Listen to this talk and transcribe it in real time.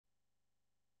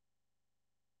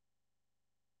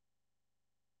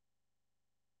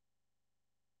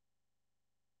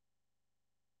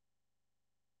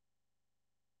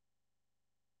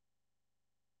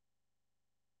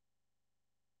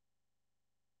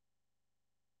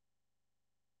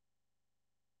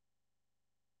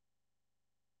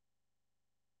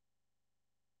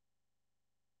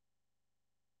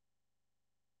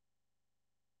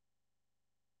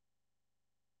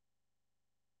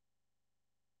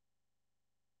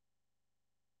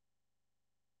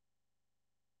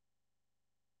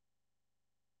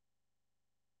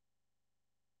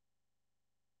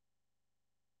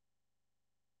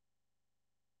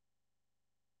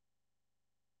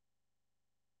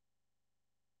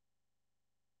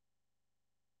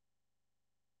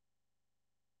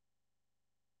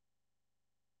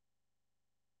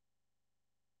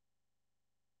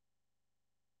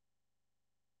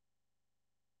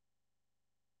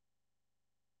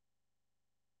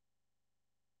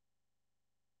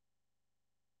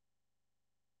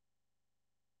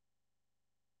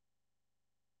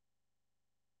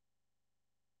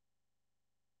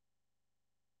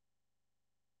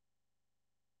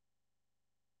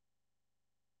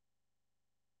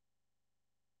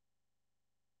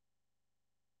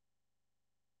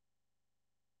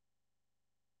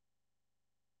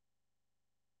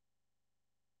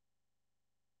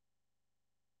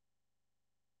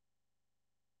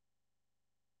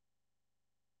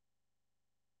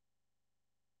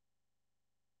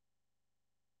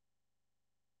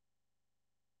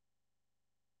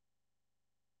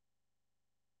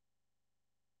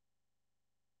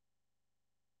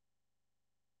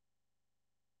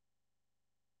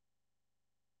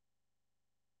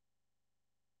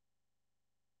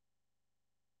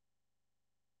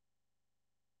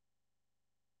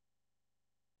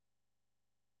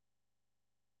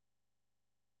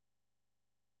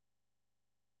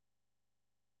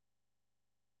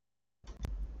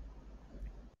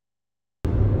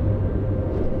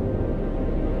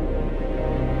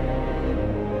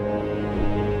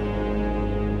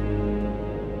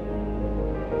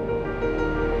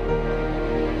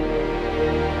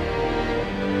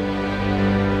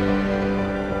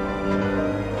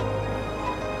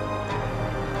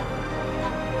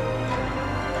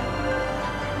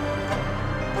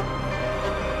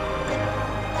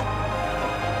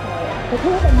Let's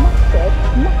hear the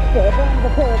massive round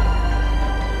of applause.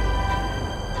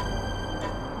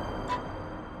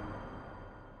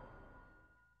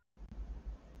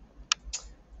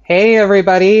 Hey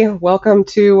everybody, welcome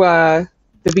to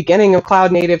the beginning of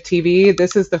Cloud Native TV.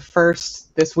 This is the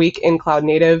first this week in Cloud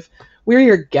Native. We're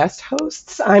your guest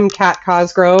hosts. I'm Kat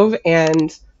Cosgrove and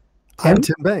Tim. I'm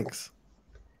Tim Banks.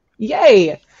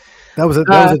 Yay! That was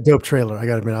a dope trailer. I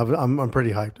gotta admit, I'm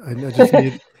pretty hyped.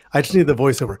 I just need the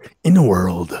voiceover in the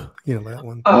world. You know that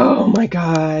one. Oh my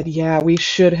god, yeah, we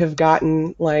should have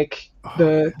gotten like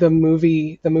the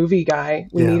movie guy.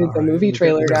 We needed the movie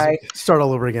trailer guy. Start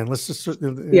all over again. Let's just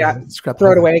scrap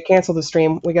throw it away. Cancel the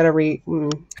stream. We gotta redo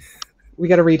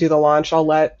the launch. I'll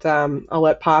let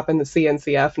Pop and the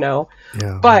CNCF know.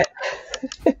 Yeah. But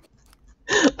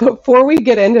before we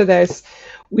get into this,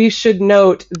 we should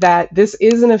note that this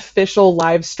is an official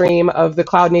live stream of the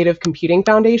Cloud Native Computing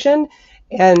Foundation.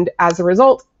 And as a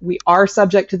result, we are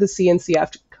subject to the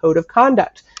CNCF Code of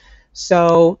Conduct.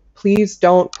 So please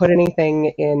don't put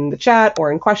anything in the chat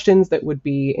or in questions that would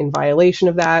be in violation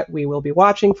of that. We will be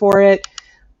watching for it.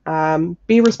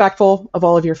 Be respectful of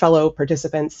all of your fellow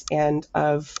participants and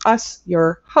of us,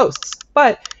 your hosts.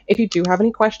 But if you do have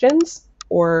any questions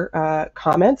or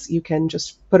comments, you can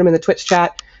just put them in the Twitch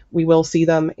chat. We will see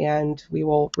them and we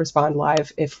will respond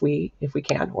live if we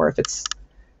can, or if it's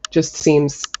just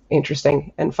seems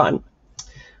interesting and fun.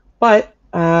 But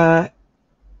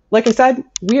like I said,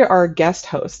 we are guest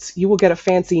hosts. You will get a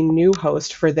fancy new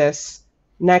host for this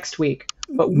next week.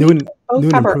 But we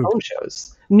both have our own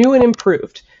shows. New and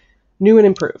improved.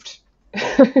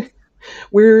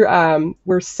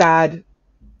 We're sad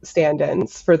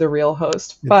stand-ins for the real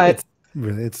host. But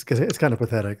it's kind of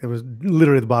pathetic. It was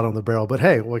literally the bottom of the barrel. But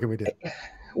hey, what can we do?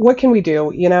 What can we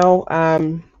do? You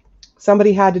know,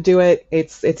 somebody had to do it.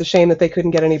 It's a shame that they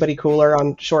couldn't get anybody cooler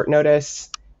on short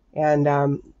notice.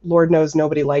 And Lord knows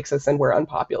nobody likes us and we're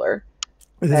unpopular.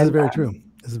 This is very true.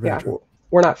 This is very true.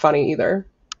 We're not funny either.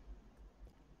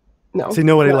 No. See,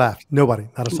 nobody laughed. Nobody.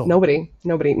 Not a soul.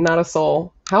 Nobody. Not a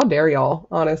soul. How dare y'all,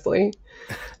 honestly.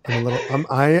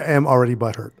 I am already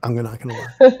butthurt. I'm not going to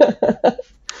lie.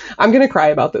 I'm going to cry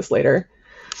about this later.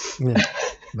 Yeah.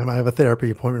 I have a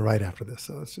therapy appointment right after this.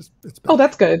 So it's bad. Oh,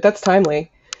 that's good. That's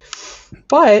timely.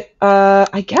 But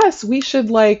I guess we should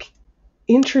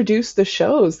introduce the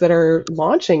shows that are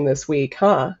launching this week,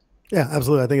 huh? Yeah,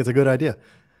 absolutely. I think it's a good idea.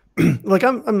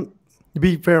 I'm to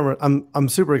be fair, I'm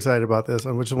super excited about this.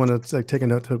 I just want to take a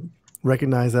note to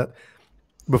recognize that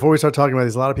before we start talking about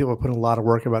these, a lot of people have put in a lot of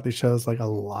work about these shows. Like a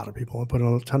lot of people have put in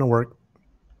a ton of work.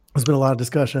 There's been a lot of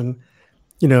discussion,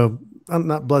 you know,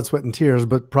 not blood, sweat, and tears,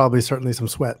 but probably certainly some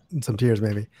sweat and some tears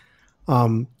maybe.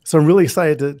 So I'm really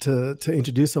excited to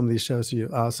introduce some of these shows to you.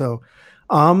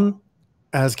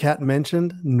 As Kat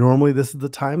mentioned, normally this is the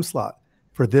time slot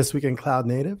for This Week in Cloud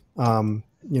Native. And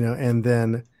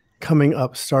then coming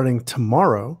up starting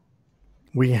tomorrow,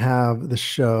 we have the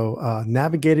show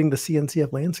Navigating the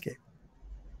CNCF Landscape.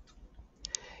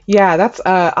 Yeah, that's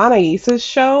Anaisa's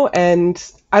show. And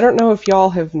I don't know if y'all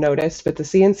have noticed, but the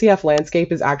CNCF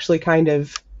landscape is actually kind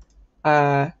of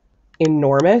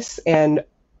enormous and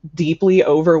deeply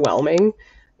overwhelming.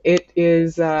 It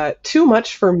is too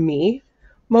much for me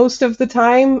most of the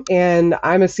time, and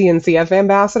I'm a CNCF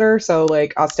ambassador, so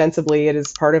ostensibly it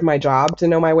is part of my job to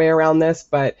know my way around this,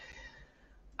 but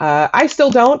I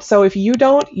still don't. So if you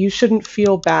don't, you shouldn't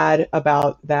feel bad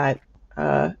about that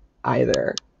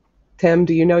either. Tim,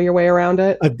 do you know your way around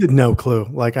it? I did no clue.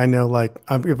 I know,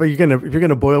 if you're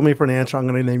gonna boil me for an answer, I'm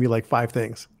gonna name you 5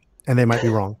 things, and they might be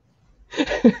wrong.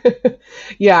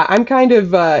 Yeah, I'm kind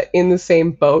of in the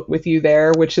same boat with you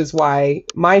there, which is why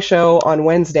my show on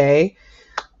Wednesday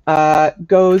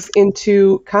goes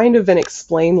into kind of an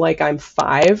explain like I'm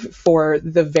 5 for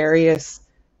the various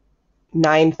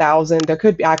 9,000. There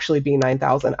could actually be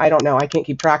 9,000. I don't know. I can't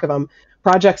keep track of them.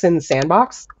 Projects in the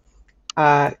sandbox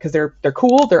because they're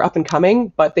cool. They're up and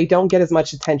coming, but they don't get as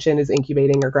much attention as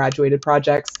incubating or graduated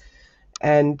projects.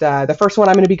 And the first one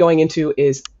I'm going to be going into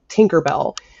is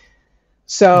Tinkerbell.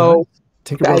 So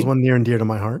Tinkerbell is one near and dear to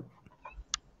my heart.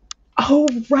 Oh,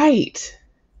 right.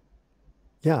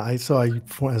 Yeah, some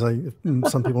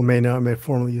people may know, I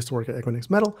formerly used to work at Equinix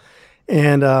Metal,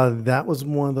 and that was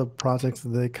one of the projects that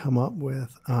they come up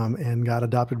with and got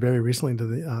adopted very recently into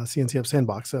the CNCF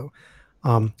sandbox. So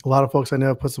a lot of folks I know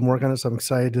have put some work on it, so I'm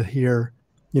excited to hear,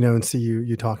 and see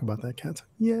you talk about that, Kat.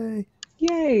 Yay.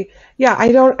 Yeah,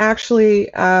 I don't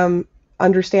actually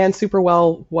understand super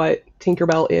well what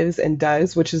Tinkerbell is and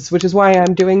does, which is why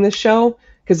I'm doing this show,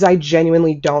 because I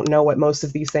genuinely don't know what most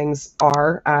of these things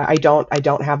are. I don't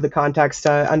have the context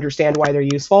to understand why they're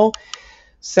useful.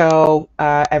 So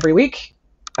every week,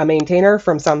 a maintainer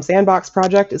from some sandbox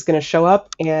project is going to show up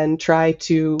and try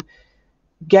to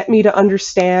get me to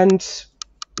understand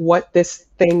what this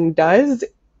thing does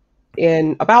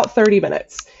in about 30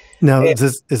 minutes. Now,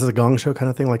 is this a gong show kind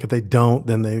of thing? Like if they don't,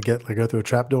 then they get like go through a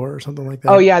trap door or something like that?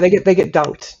 Oh yeah, they get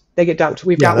dunked. They get dunked.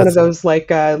 We've got one of those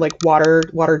like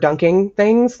water dunking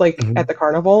things like at the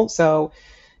carnival. So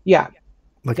yeah,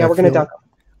 like we're gonna dunk them.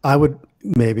 I would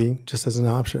maybe just as an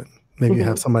option, maybe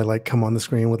have somebody like come on the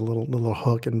screen with a little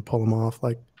hook and pull them off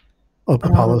like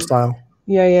Apollo style.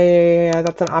 Yeah.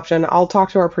 That's an option. I'll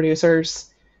talk to our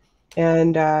producers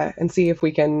and see if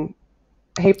we can.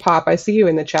 Hey Pop, I see you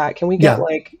in the chat. Can we get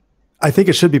like? I think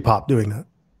it should be Pop doing that.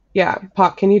 Yeah,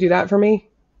 Pop, can you do that for me?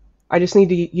 I just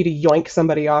need you to yoink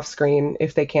somebody off screen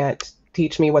if they can't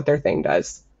teach me what their thing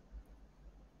does.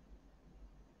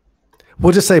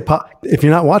 We'll just say, Pop, if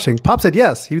you're not watching, Pop said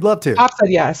yes. He'd love to. Pop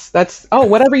said yes. That's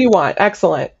whatever you want.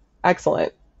 Excellent.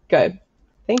 Good.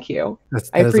 Thank you.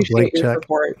 I appreciate your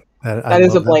support. That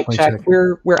is a blank check.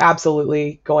 We're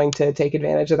absolutely going to take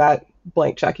advantage of that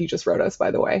blank check you just wrote us,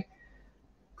 by the way.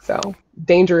 So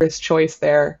dangerous choice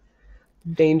there.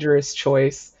 Dangerous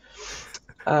choice.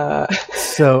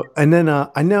 So, and then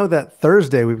I know that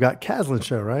Thursday we've got Caslin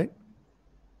show, right?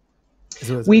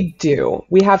 We do.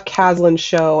 We have Caslin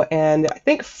show, and I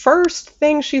think first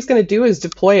thing she's going to do is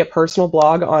deploy a personal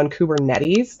blog on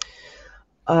Kubernetes.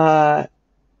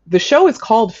 The show is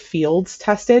called Fields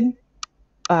Tested.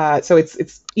 So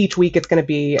it's each week it's going to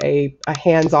be a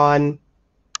hands-on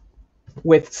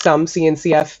with some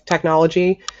CNCF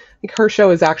technology. I think her show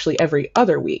is actually every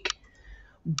other week,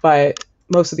 but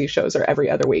most of these shows are every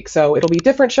other week. So it'll be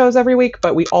different shows every week,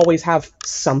 but we always have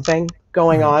something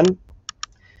going on.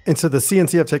 And so the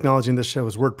CNCF technology in this show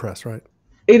is WordPress, right?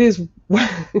 It is.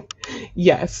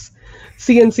 Yes.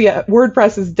 CNCF,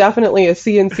 WordPress is definitely a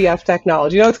CNCF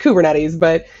technology. It's Kubernetes,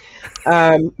 but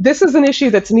this is an issue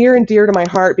that's near and dear to my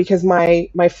heart because my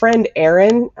friend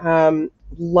Aaron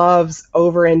loves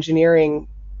over-engineering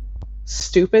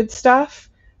stupid stuff.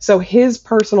 So his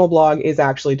personal blog is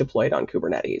actually deployed on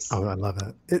Kubernetes. Oh, I love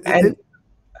that.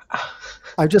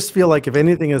 I just feel like if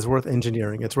anything is worth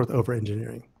engineering, it's worth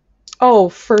over-engineering. Oh,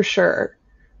 for sure.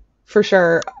 For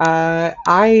sure.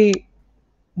 I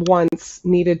once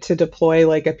needed to deploy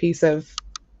like a piece of,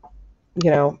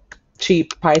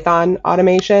 cheap Python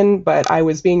automation, but I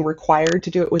was being required to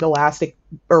do it with Elastic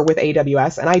or with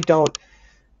AWS, and I don't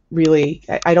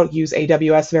use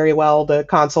AWS very well. The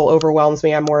console overwhelms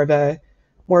me. I'm more of a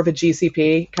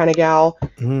GCP kind of gal.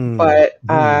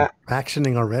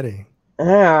 Actioning already.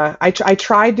 I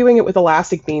tried doing it with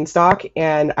Elastic Beanstalk,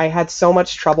 and I had so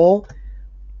much trouble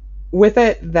with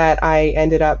it that I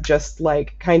ended up just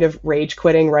like kind of rage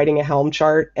quitting writing a Helm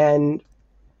chart and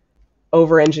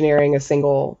over engineering a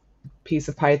single piece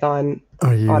of Python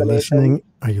automation.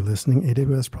 Are you listening,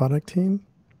 AWS product team?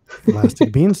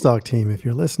 Elastic Beanstalk team, if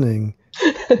you're listening,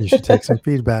 you should take some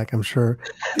feedback. I'm sure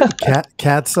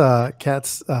Kat's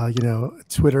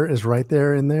Twitter is right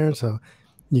there in there, so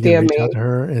you can reach out to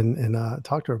her and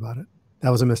talk to her about it. That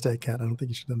was a mistake, Kat. I don't think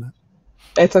you should have done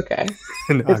that. It's okay.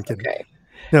 No, I'm kidding. Okay.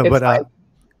 No, but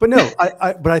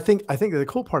I think the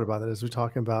cool part about it is we're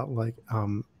talking about like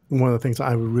one of the things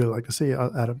I would really like to see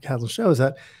out of Caslin's show is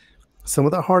that some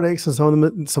of the heartaches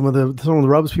and some of the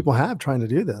rubs people have trying to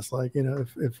do this. Like,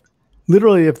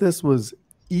 if this was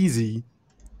easy,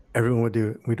 everyone would do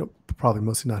it. We don't probably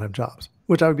mostly not have jobs,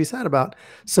 which I would be sad about.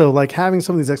 So like having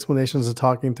some of these explanations and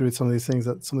talking through some of these things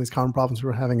some of these common problems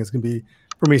we're having is going to be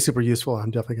for me super useful. I'm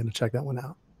definitely going to check that one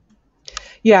out.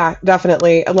 Yeah,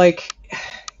 definitely. Like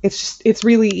it's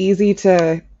really easy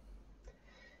to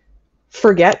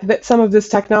forget that some of this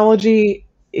technology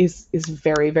is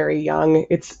very, very young.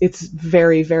 It's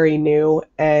very, very new,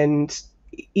 and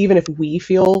even if we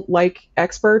feel like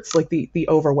experts, like the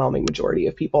overwhelming majority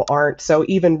of people aren't. So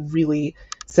even really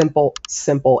simple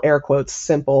air quotes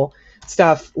simple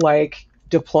stuff like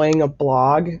deploying a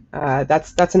blog,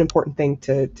 that's an important thing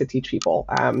to teach people.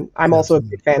 I'm also a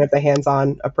big fan of the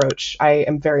hands-on approach. I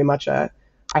am very much I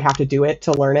have to do it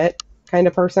to learn it kind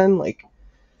of person.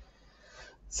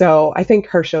 So I think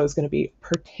her show is going to be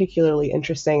particularly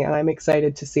interesting, and I'm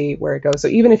excited to see where it goes. So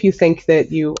even if you think that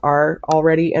you are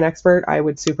already an expert, I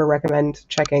would super recommend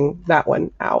checking that one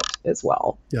out as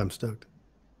well. Yeah, I'm stoked.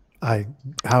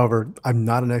 However, I'm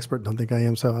not an expert. Don't think I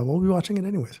am, so I won't be watching it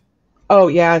anyways. Oh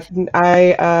yeah,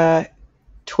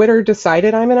 Twitter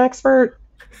decided I'm an expert,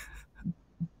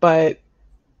 but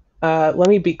let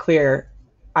me be clear,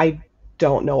 I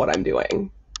don't know what I'm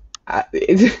doing.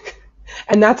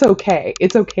 And that's okay.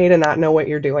 It's okay to not know what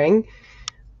you're doing,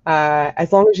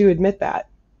 as long as you admit that.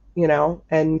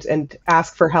 and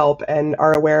ask for help and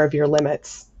are aware of your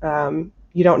limits.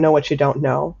 You don't know what you don't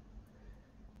know.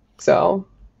 So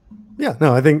Yeah,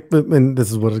 no, I think, and this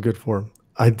is what it's good for.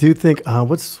 I do think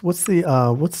what's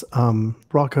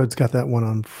Raw Code's got that one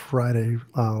on Friday.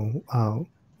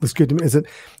 Looks good to me. Is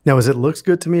it looks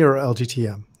good to me or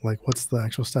LGTM? Like, what's the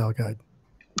actual style guide?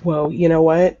 whoa, you know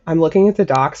what? I'm looking at the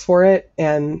docs for it,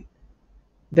 and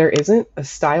there isn't a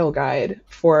style guide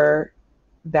for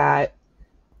that.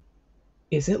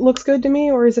 Is it looks good to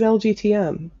me or is it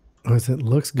LGTM? Oh, is it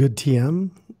looks good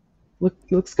TM?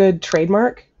 Looks good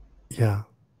trademark. Yeah.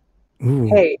 Ooh.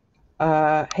 Hey,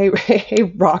 hey,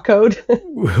 raw code.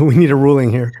 We need a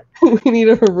ruling here. We need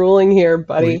a ruling here,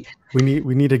 buddy. We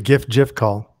need a GIF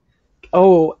call.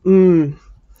 Oh,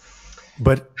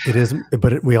 But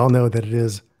we all know that it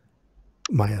is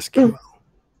MySQL.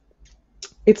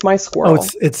 It's my squirrel. Oh,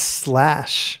 it's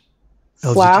slash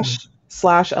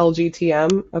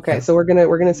LGTM. Okay, yeah. So we're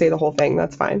gonna say the whole thing.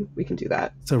 That's fine. We can do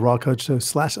that. So raw code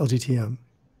slash LGTM.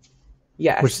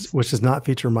 Yes. Which does not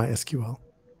feature MySQL.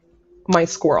 My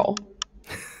squirrel.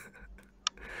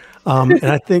 And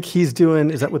I think he's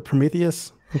doing. Is that with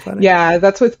Prometheus? Yeah,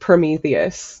 that's with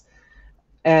Prometheus.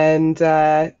 And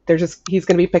he's going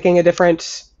to be picking a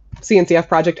different CNCF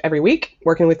project every week,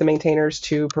 working with the maintainers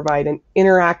to provide an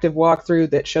interactive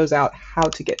walkthrough that shows out how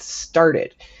to get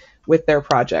started with their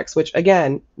projects, which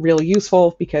again, really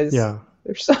useful because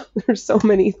there's so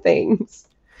many things.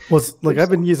 Well,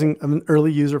 I'm an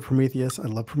early user of Prometheus. I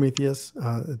love Prometheus.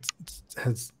 It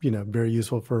has, very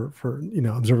useful for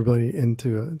observability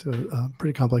into a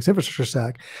pretty complex infrastructure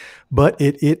stack, but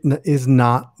it is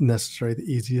not necessarily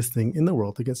the easiest thing in the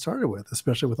world to get started with,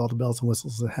 especially with all the bells and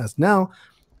whistles it has now.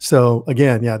 So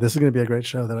again, this is going to be a great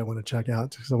show that I want to check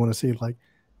out because I want to see,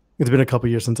 it's been a couple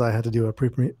of years since I had to do a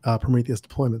Prometheus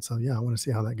deployment. So I want to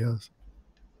see how that goes.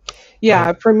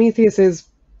 Yeah, Prometheus is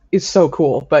so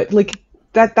cool, but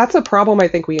that's a problem I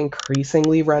think we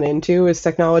increasingly run into as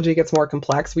technology gets more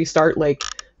complex. We start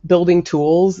building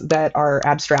tools that are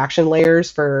abstraction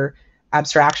layers for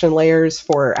abstraction layers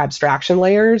for abstraction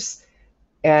layers,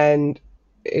 and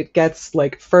it gets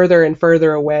further and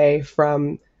further away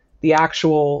from the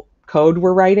actual code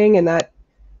we're writing, and that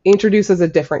introduces a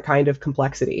different kind of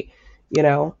complexity,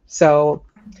 So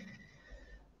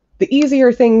the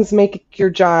easier things make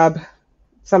your job,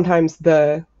 sometimes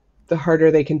the harder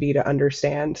they can be to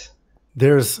understand.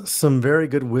 There's some very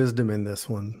good wisdom in this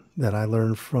one that I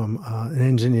learned from an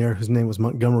engineer whose name was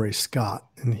Montgomery Scott,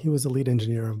 and he was a lead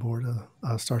engineer on board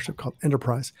a starship called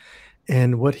Enterprise.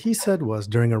 And what he said was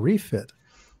during a refit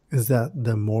is that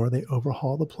the more they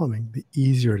overhaul the plumbing, the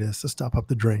easier it is to stop up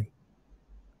the drain.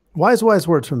 Wise words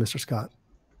from Mr. Scott.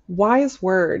 Wise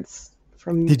words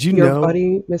from your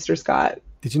buddy, Mr. Scott.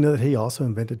 Did you know that he also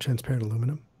invented transparent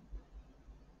aluminum?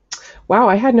 Wow,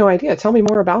 I had no idea. Tell me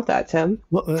more about that, Tim.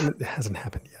 Well, it hasn't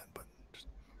happened yet,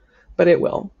 but it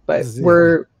will. But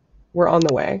we're on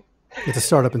the way. It's a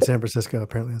startup in San Francisco,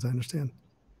 apparently, as I understand.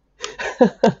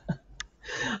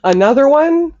 Another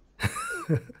one?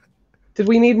 Did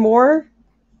we need more?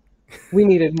 We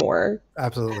needed more.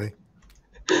 Absolutely.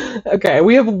 Okay,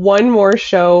 we have one more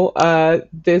show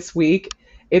this week.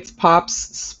 It's Pop's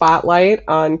Spotlight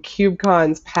on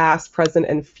KubeCon's past, present,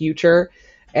 and future.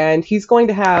 And he's going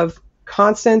to have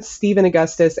Constance, Stephen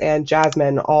Augustus, and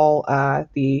Jasmine, all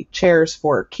the chairs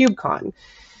for KubeCon.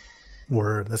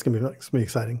 Word, that's gonna be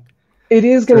exciting. It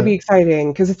is going to be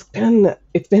exciting because it's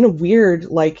been a weird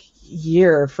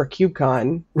year for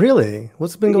KubeCon. Really,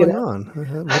 what's been going on?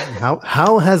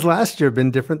 How has last year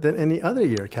been different than any other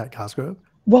year, Kat Cosgrove?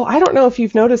 Well, I don't know if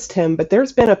you've noticed, Tim, but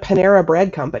there's been a Panera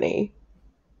Bread company.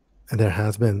 And there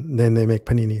has been. Then they make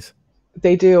paninis.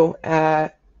 They do.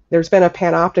 There's been a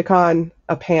Panopticon,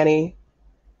 a Panny,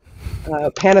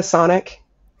 Panasonic,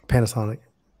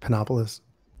 Panopolis,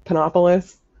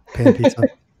 Pan Pizza,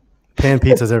 Pan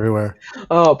Pizzas everywhere.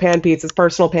 Oh, Pan Pizzas,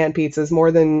 personal Pan Pizzas,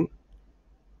 more than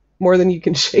you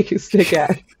can shake a stick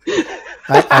at.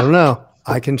 I don't know.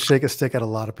 I can shake a stick at a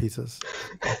lot of pizzas.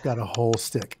 I've got a whole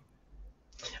stick.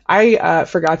 I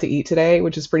forgot to eat today,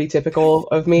 which is pretty typical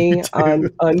of me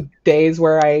on days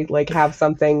where I have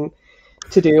something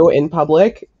to do in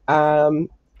public. And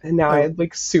now I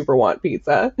super want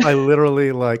pizza. I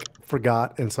literally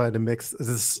forgot, and so I had to mix. This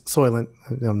is Soylent.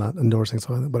 I'm not endorsing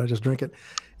Soylent, but I just drink it,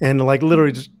 and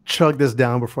literally just chug this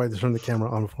down before I turn the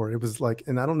camera on. Before it was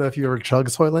and I don't know if you ever chug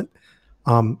Soylent.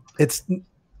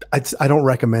 I don't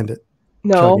recommend it.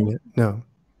 No, it. No.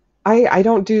 I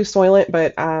don't do Soylent,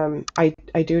 but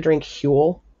I do drink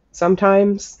Huel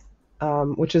sometimes,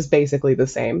 which is basically the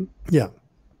same. Yeah.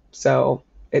 So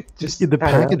It just, The I don't know,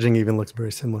 packaging even looks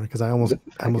very similar because I the almost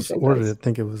packaging ordered does. it.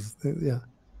 Think it was yeah.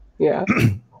 Yeah.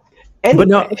 But Anyway,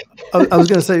 no, I was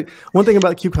going to say one thing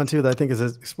about KubeCon too that I think is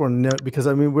important to note, because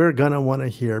I mean we're going to want to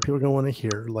hear, people are going to want to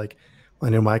hear, like, I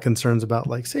know my concerns about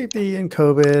like safety and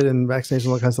COVID and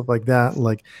vaccination, all kinds of stuff like that.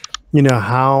 Like, you know,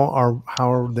 how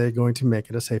are they going to make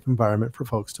it a safe environment for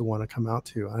folks to want to come out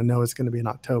to? I know it's going to be in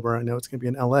October. I know it's going to be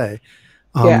in LA.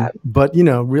 yeah, But you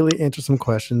know, really answer some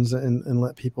questions and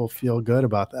let people feel good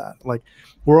about that. Like,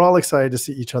 we're all excited to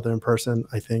see each other in person,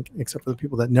 I think, except for the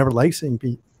people that never like seeing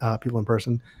people in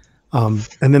person. And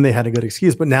then they had a good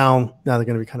excuse, but now they're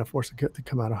going to be kind of forced to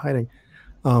come out of hiding.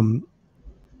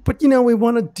 But you know, we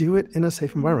want to do it in a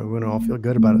safe environment. We want to all feel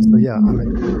good about it. So yeah,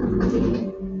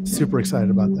 I'm super excited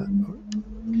about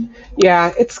that.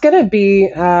 yeah, it's gonna be,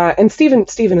 and Steven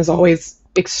is always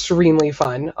extremely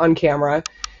fun on camera.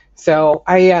 So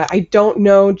I don't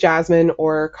know Jasmine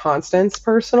or Constance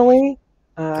personally.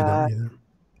 I don't Uh, either.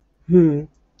 hmm.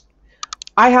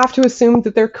 I have to assume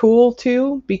that they're cool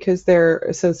too because they're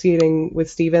associating with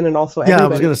Steven, and also Yeah, I was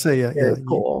everybody going to say, yeah, here yeah. is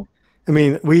cool. I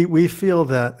mean, we feel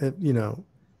that, you know,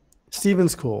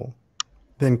 Steven's cool,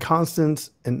 then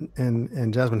Constance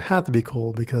and Jasmine have to be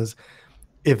cool, because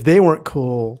if they weren't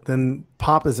cool, then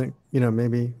Pop isn't, you know,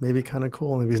 maybe kind of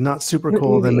cool. And if he's not super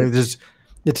cool, then Maybe. maybe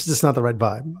it's just not the right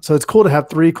vibe. So it's cool to have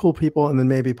three cool people, and then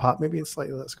maybe Pop, maybe it's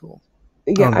slightly less cool.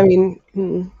 I Yeah, don't I know.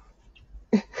 mean,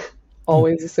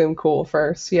 always assume cool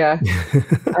first. Yeah.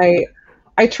 I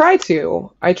I try to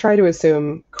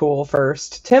assume cool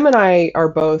first. Tim and I are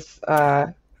both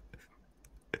are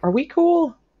we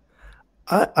cool?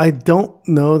 I don't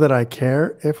know that I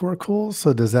care if we're cool.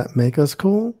 So does that make us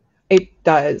cool? It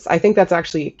does. I think that's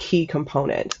actually a key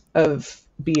component of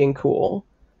being cool.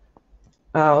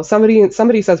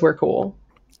 Somebody says we're cool.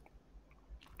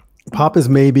 Pop is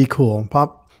maybe cool.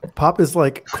 Pop is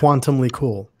like quantumly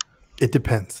cool. It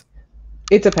depends.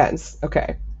 It depends.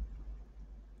 Okay.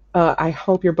 I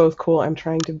hope you're both cool. I'm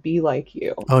trying to be like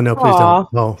you. Oh no, please don't. Aw,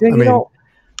 No, I you mean, don't.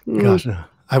 Mm, gosh, no.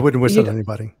 I wouldn't wish you that on don't-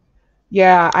 anybody.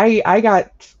 yeah, I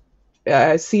got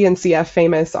CNCF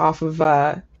famous off of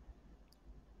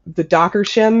the Docker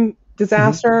shim Mhm.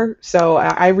 disaster. So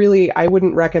I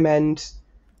wouldn't recommend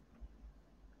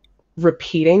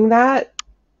repeating that I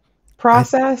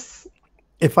process.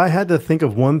 If I had to think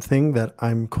of one thing that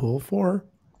I'm cool for,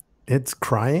 it's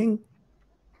crying.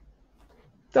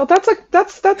 So that's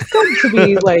good to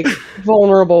be like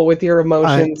vulnerable with your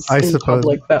emotions I in suppose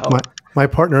public though. my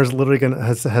partner is literally gonna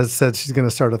has said she's gonna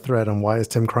start a thread on why is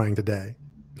Tim crying today.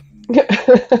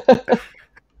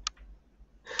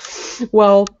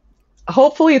 Well,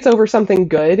 hopefully it's over something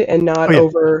good and Oh not yeah,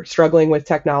 over struggling with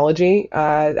technology.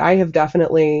 I have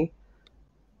definitely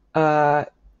uh,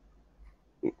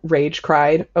 rage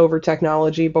cried over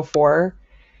technology before.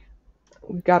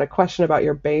 We've got a question about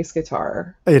your bass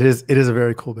guitar. it is a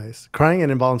very cool bass. Crying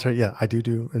and involuntary. Yeah, I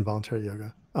do involuntary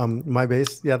yoga. My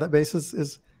bass, yeah, that bass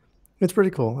is it's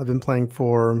pretty cool. I've been playing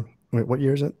for, wait, what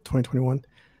year is it? 2021.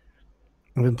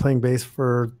 I've been playing bass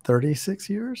for 36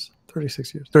 years.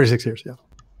 36 years. 36 years.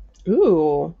 Yeah.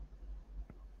 Ooh,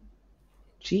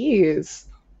 geez.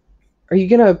 Are you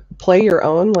gonna play your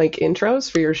own like intros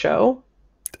for your show?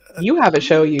 You have a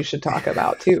show you should talk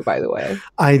about too, by the way.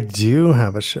 I do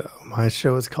have a show. My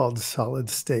show is called Solid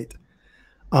State.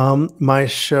 My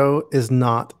show is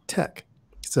not tech.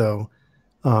 So,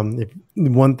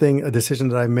 one thing, a decision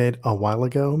that I made a while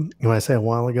ago, and when I say a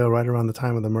while ago, right around the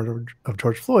time of the murder of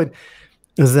George Floyd,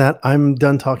 is that I'm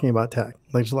done talking about tech.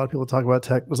 Like, there's a lot of people talk about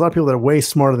tech. There's a lot of people that are way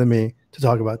smarter than me to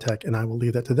talk about tech, and I will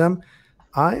leave that to them.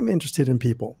 I'm interested in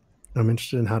people. I'm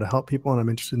interested in how to help people, and I'm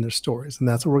interested in their stories. And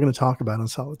that's what we're going to talk about on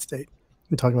Solid State.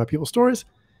 We're talking about people's stories,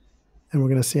 and we're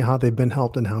going to see how they've been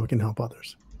helped and how we can help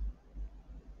others.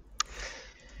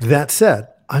 That said,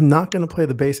 I'm not going to play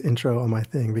the bass intro on my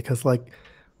thing because, like,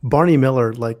 Barney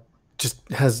Miller, like, just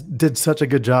did such a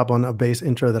good job on a bass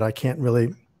intro that I can't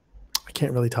really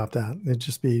top that. It'd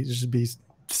just be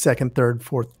second, third,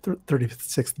 fourth,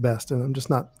 36th best, and I'm just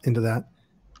not into that.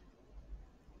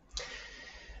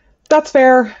 That's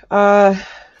fair.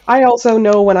 I also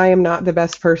know when I am not the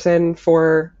best person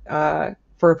for a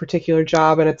particular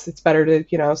job, and it's better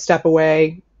to step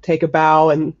away, take a bow,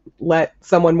 and let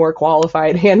someone more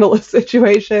qualified handle a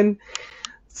situation.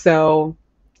 So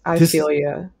I This, feel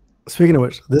you. speaking of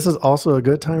which, this is also a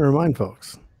good time to remind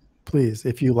folks, please,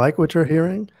 if you like what you're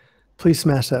hearing, please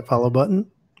smash that follow button,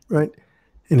 right?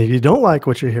 And if you don't like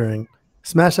what you're hearing,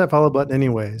 smash that follow button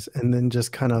anyways, and then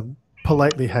just kind of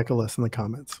politely heckle us in the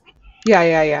comments.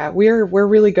 Yeah. We're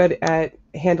really good at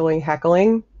handling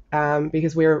heckling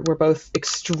because we're both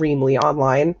extremely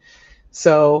online.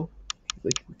 So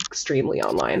like, extremely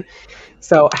online.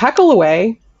 So heckle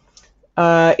away.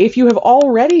 If you have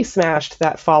already smashed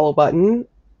that follow button,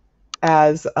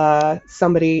 as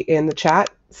somebody in the chat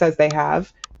says they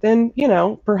have, then,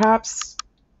 perhaps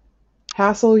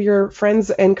hassle your friends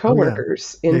and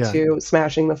coworkers into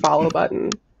smashing the follow button.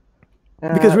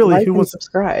 Because really, like who wants and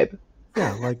subscribe?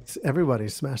 Yeah, like everybody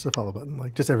smash the follow button,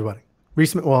 like just everybody.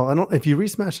 Well, I don't. If you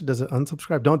resmash it, does it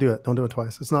unsubscribe? Don't do it. Don't do it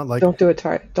twice. It's not like don't do it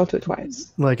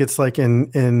twice. Like it's like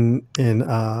in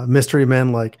Mystery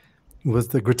Men, like was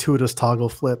the gratuitous toggle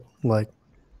flip. Like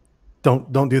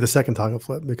don't do the second toggle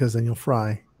flip because then you'll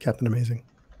fry Captain Amazing.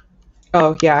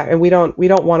 Oh yeah, and we don't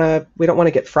want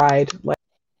to get fried. Like,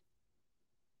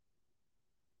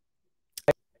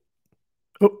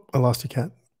 oh, I lost you,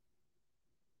 Cat.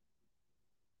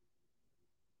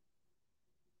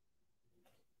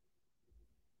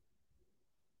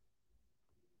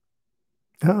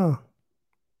 Oh,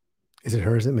 is it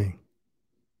her? Is it me?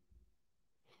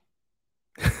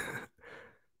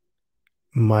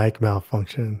 Mic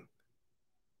malfunction.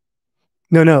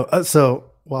 No.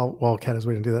 So while Kat is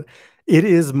waiting to do that, it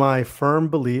is my firm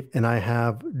belief, and I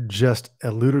have just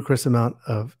a ludicrous amount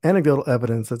of anecdotal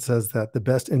evidence that says that the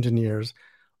best engineers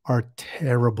are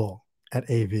terrible at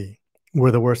AV. We're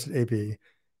the worst at AV.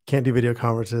 Can't do video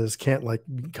conferences, can't like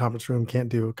conference room, can't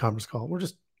do a conference call. We're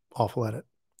just awful at it.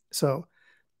 So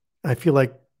I feel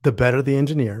like the better the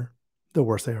engineer, the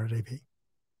worse they are at AV.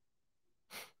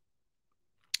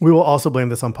 We will also blame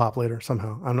this on Pop later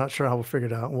somehow. I'm not sure how we'll figure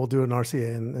it out. We'll do an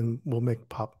RCA and we'll make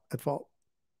Pop at fault.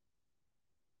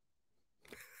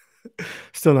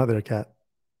 Still not there, Kat.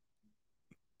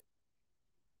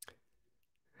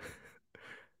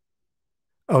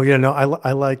 Oh yeah, no,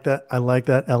 I like that. I like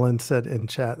that Ellen said in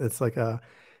chat. It's like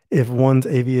if one's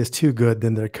AV is too good,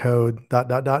 then their code ...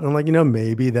 And I'm like,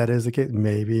 maybe that is the case.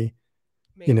 Maybe.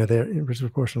 They're inversely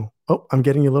proportional. Oh, I'm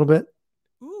getting you a little bit.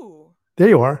 Ooh. There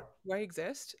you are. Do I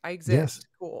exist? I exist. Yes.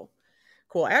 Cool.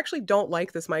 I actually don't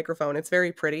like this microphone. It's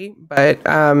very pretty, but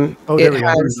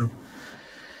this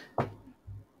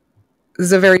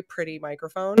is a very pretty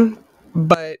microphone,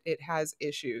 but it has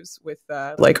issues with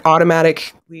like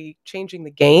automatically changing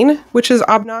the gain, which is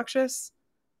obnoxious.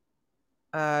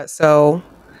 So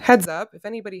heads up, if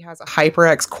anybody has a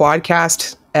HyperX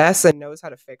Quadcast S and knows how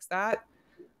to fix that,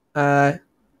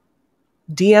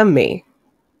 DM me,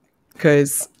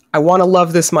 because I want to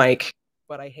love this mic,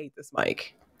 but I hate this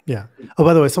mic. Yeah. Oh,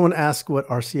 by the way, someone asked what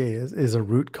RCA is a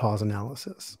root cause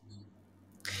analysis.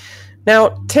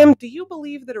 Now, Tim, do you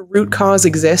believe that a root cause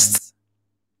exists?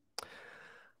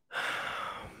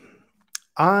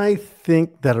 I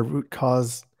think that a root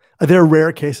cause, there are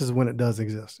rare cases when it does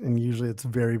exist, and usually it's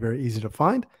very, very easy to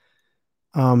find.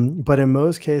 But in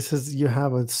most cases, you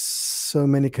have so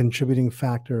many contributing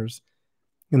factors,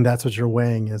 and that's what you're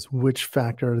weighing is which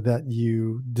factor that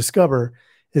you discover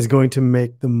is going to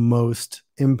make the most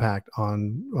impact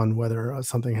on whether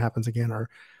something happens again or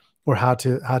how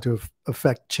to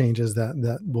affect changes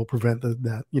that will prevent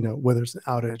that, whether it's an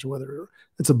outage or whether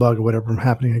it's a bug or whatever from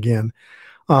happening again.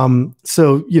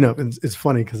 So, it's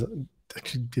funny because I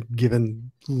actually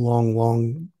given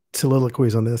long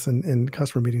soliloquies on this in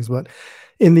customer meetings, but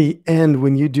in the end,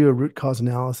 when you do a root cause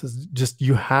analysis,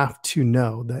 you have to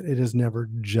know that it is never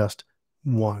just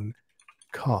one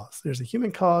cause. There's a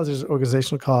human cause, there's an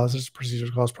organizational cause, there's a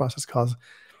procedural cause, process cause,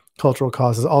 cultural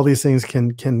causes. All these things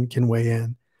can weigh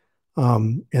in.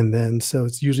 And then, so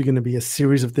it's usually going to be a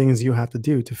series of things you have to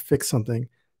do to fix something,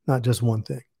 not just one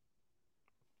thing.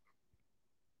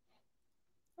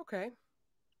 Okay.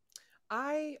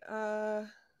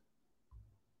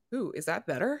 Ooh, is that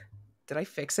better? Did I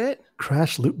fix it?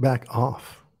 Crash loop back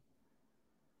off.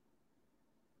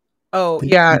 Oh,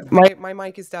 yeah. My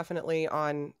mic is definitely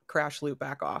on crash loop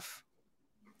back off.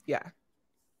 Yeah.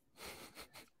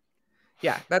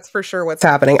 Yeah, that's for sure what's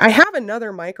happening. I have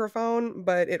another microphone,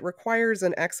 but it requires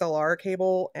an XLR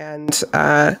cable, and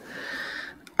I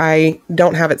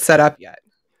don't have it set up yet.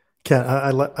 Kat,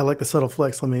 I like the subtle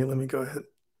flex. Let me go ahead.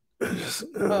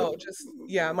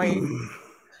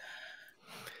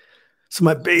 So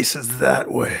my base is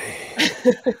that way.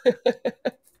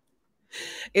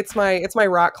 It's my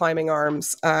rock climbing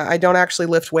arms. I don't actually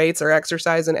lift weights or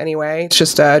exercise in any way. It's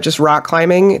just rock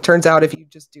climbing. It turns out if you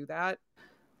just do that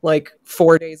like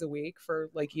 4 days a week for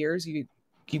like years, you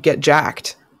get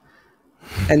jacked.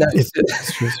 And that's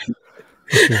it's true.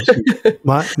 It's true.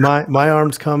 My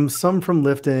arms come some from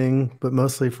lifting, but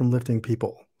mostly from lifting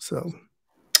people. So,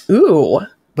 ooh.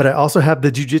 But I also have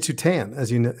the jujitsu tan, as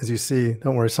you see.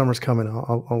 Don't worry, summer's coming.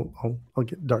 I'll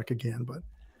get dark again. But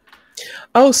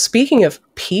oh, speaking of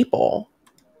people,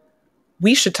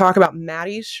 we should talk about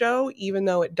Maddie's show, even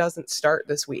though it doesn't start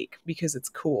this week, because it's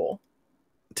cool.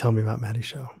 Tell me about Maddie's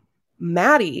show.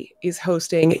 Maddie is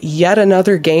hosting yet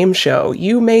another game show.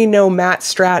 You may know Matt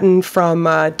Stratton from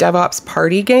DevOps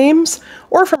Party Games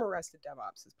or from Arrested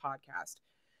DevOps' podcast.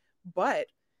 But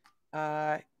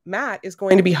Matt is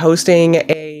going to be hosting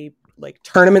a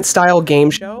tournament style game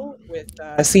show with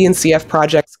CNCF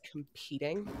projects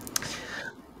competing.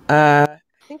 I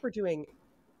think we're doing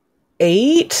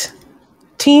 8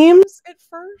 teams at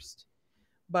first,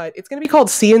 but it's going to be called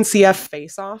CNCF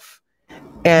Face Off.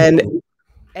 And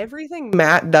everything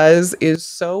Matt does is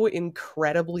so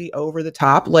incredibly over the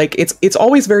top. It's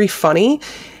always very funny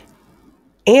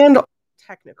and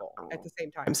technical at the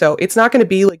same time. So it's not going to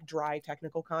be dry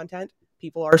technical content.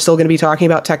 People are still going to be talking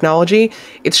about technology.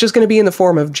 It's just going to be in the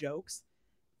form of jokes.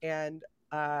 And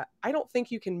I don't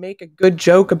think you can make a good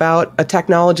joke about a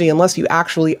technology unless you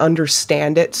actually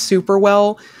understand it super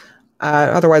well.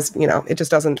 Otherwise, it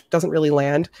just doesn't really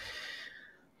land.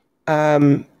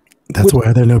 That's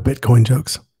why there are no Bitcoin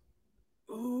jokes.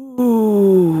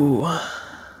 Ooh,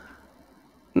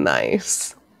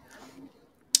 nice.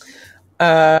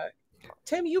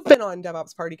 Tim, you've been on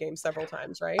DevOps Party Games several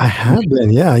times, right? I have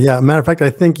been, yeah. Matter of fact, I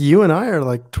think you and I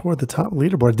are toward the top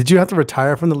leaderboard. Did you have to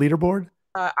retire from the leaderboard?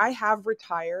 I have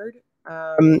retired,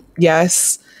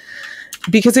 yes,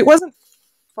 because it wasn't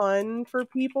fun for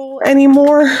people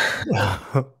anymore.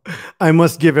 I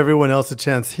must give everyone else a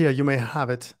chance. Here, you may have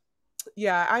it.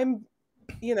 Yeah, I'm,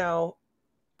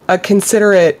 a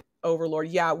considerate overlord.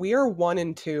 Yeah, we are 1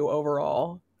 and 2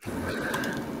 overall.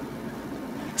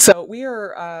 So we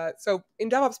are, so in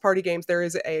DevOps Party Games, there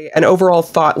is an overall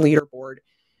thought leaderboard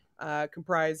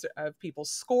comprised of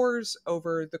people's scores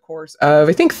over the course of,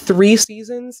 I think, 3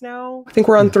 seasons now. I think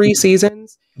we're on 3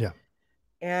 seasons. Yeah.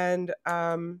 And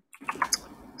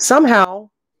somehow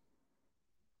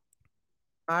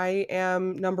I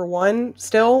am number 1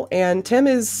 still, and Tim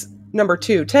is number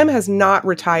 2. Tim has not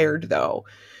retired, though.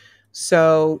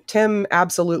 So Tim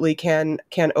absolutely can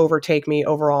overtake me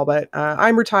overall, but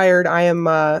I'm retired. I am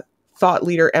thought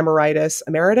leader emeritus.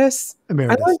 I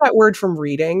learned that word from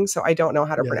reading, so I don't know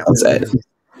how to pronounce it.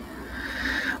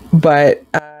 But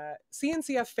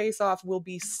CNCF Face Off will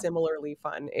be similarly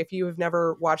fun. If you have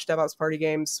never watched DevOps Party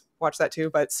Games, watch that too.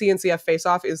 But CNCF Face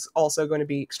Off is also going to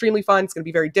be extremely fun. It's going to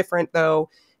be very different, though,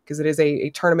 because it is a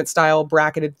tournament style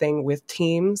bracketed thing with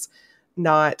teams,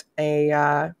 not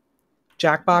a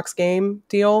Jackbox game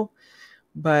deal.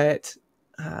 But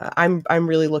I'm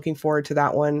really looking forward to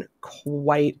that one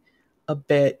quite a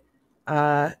bit.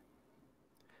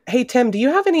 Hey Tim, do you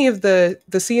have any of the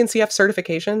CNCF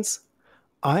certifications?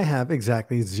 I have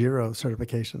exactly 0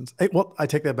 certifications. Well, I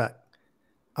take that back.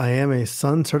 I am a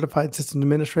Sun certified system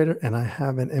administrator, and I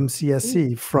have an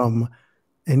MCSE from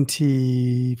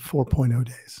NT 4.0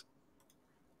 days.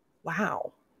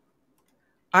 Wow.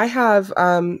 I have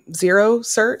 0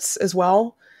 certs as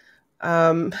well,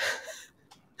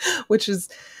 which is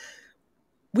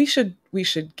we should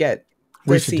get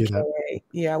the CKA.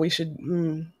 Yeah, we should.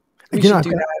 We should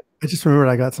do that. I just remembered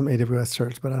I got some AWS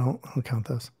certs, but I don't count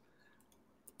those.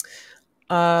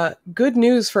 Good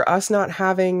news for us not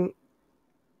having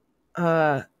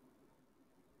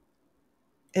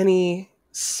any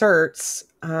certs.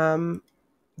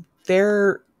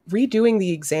 They're redoing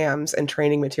the exams and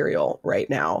training material right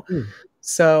now.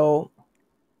 So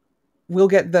we'll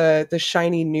get the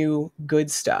shiny new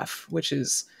good stuff, which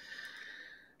is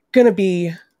going to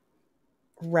be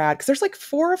rad. Because there's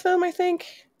 4 of them, I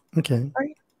think. Okay.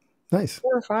 Right? Nice.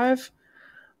 4 or 5.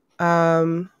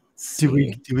 Do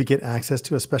we get access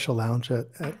to a special lounge at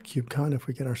KubeCon if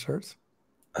we get our certs?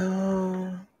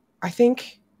 I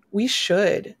think we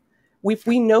should.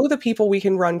 We know the people we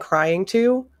can run crying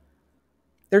to.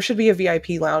 There should be a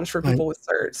VIP lounge for people with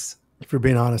certs. If you're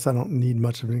being honest, I don't need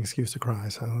much of an excuse to cry.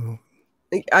 So I don't know.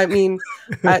 I mean,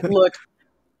 look,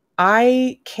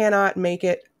 I cannot make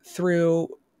it through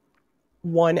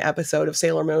 1 episode of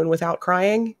Sailor Moon without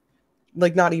crying.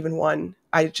 Not even 1.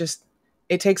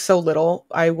 It takes so little.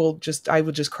 I will just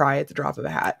cry at the drop of a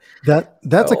hat.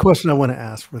 That's a question I want to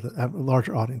ask for the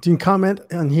larger audience. You can comment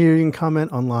on here. You can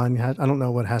comment online. I don't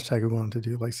know what hashtag we want to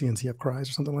do, like CNCF cries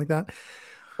or something like that.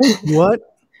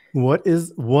 What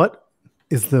is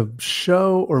the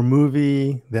show or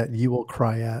movie that you will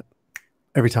cry at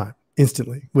every time,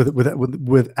 instantly,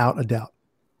 without a doubt?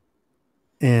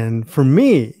 And for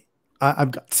me,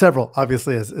 I've got several.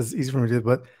 Obviously, as easy for me to do,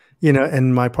 but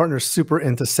and my partner's super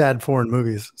into sad foreign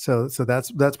movies, so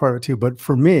that's part of it too. But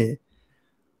for me,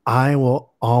 I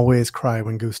will always cry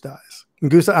when Goose dies. When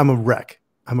Goose, I'm a wreck.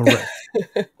 I'm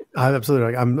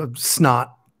absolutely like I'm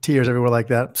snot, tears everywhere like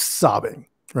that, sobbing.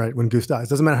 right? When Goose dies.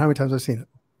 Doesn't matter how many times I've seen it.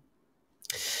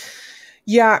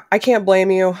 Yeah, I can't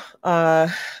blame you.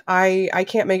 I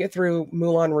can't make it through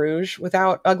Moulin Rouge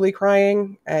without ugly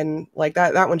crying, and like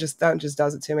that one just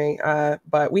does it to me.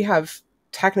 But we have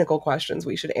technical questions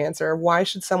we should answer. Why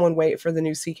should someone wait for the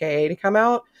new CKA to come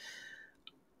out?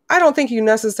 I don't think you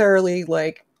necessarily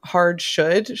like hard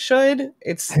should.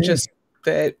 It's Hey, just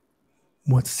that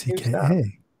what's new stuff.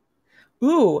 CKA?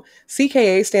 Ooh,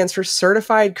 CKA stands for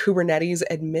Certified Kubernetes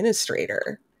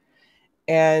Administrator,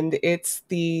 and it's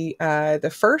the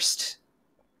first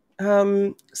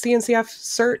CNCF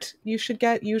cert you should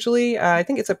get usually. I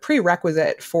think it's a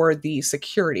prerequisite for the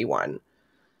security one,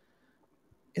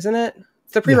 isn't it?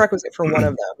 It's a prerequisite for one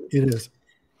of them. It is.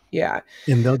 Yeah.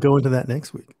 And they'll go into that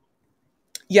next week.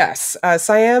 Yes.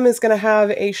 Siam is going to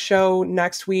have a show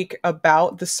next week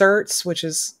about the certs, which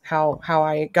is how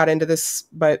I got into this.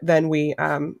 But then we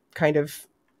kind of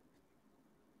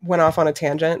went off on a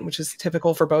tangent, which is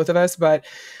typical for both of us. But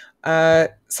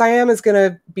Siam is going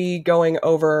to be going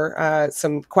over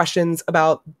some questions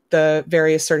about the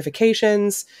various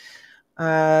certifications.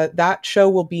 That show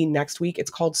will be next week.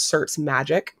 It's called Certs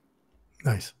Magic.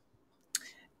 Nice.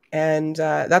 And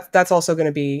that's also going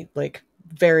to be like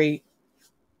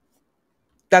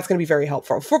that's going to be very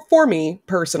helpful for me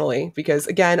personally, because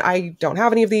again, I don't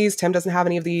have any of these. Tim doesn't have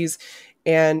any of these.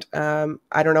 And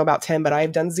I don't know about Tim, but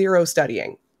I've done zero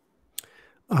studying.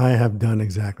 I have done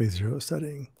exactly zero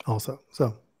studying also.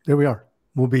 So there we are.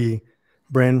 We'll be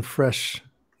brand fresh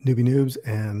newbie noobs,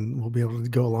 and we'll be able to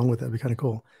go along with that. It'd be kind of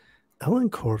cool. Ellen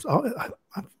Corpse. I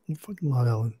fucking love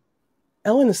Ellen.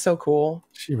 Ellen is so cool.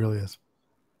 She really is.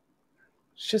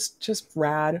 Just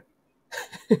rad.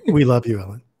 We love you,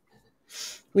 Ellen.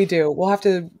 We do. We'll have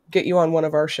to get you on one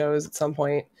of our shows at some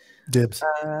point. Dibs.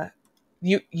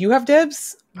 You have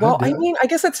dibs? Well, I mean, I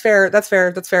guess that's fair. That's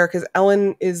fair. Because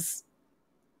Ellen,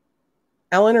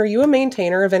 are you a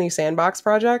maintainer of any sandbox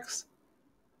projects?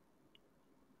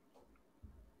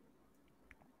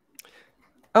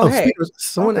 Oh, hey.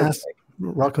 Someone asked,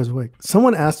 Rocco's awake.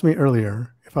 Someone asked me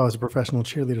earlier if I was a professional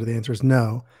cheerleader. The answer is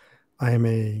no. I am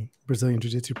a Brazilian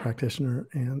Jiu-Jitsu practitioner,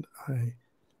 and I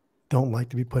don't like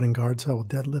to be put in guard, so I will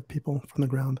deadlift people from the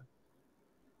ground.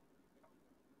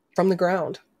 From the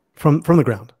ground? From the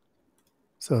ground.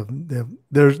 So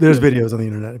there's videos on the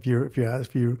internet. If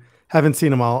you haven't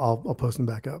seen them, I'll post them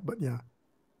back up. But yeah,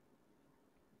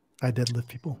 I deadlift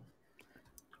people.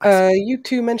 You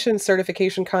two mentioned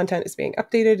certification content is being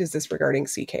updated. Is this regarding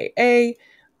CKA?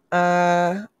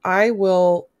 I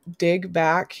will dig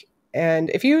back,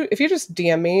 and if you just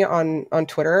DM me on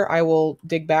Twitter, I will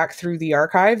dig back through the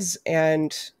archives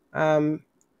and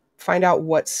find out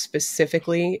what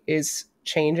specifically is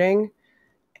changing,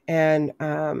 and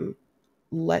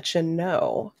let you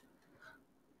know.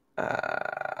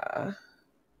 And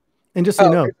just so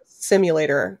you know,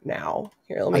 simulator now.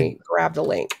 Here, let me grab the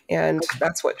link, and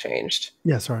that's what changed.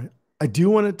 Yeah, sorry. I do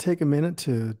want to take a minute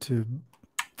to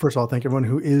first of all thank everyone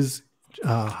who is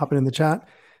hopping in the chat.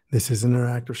 This is an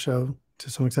interactive show to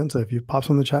some extent, so if you pop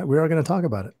some in the chat, we are going to talk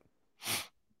about it.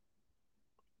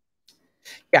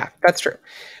 Yeah, that's true.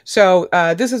 So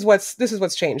this is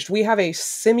what's changed. We have a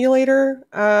simulator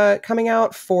coming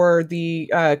out for the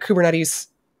Kubernetes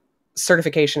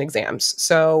certification exams.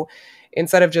 So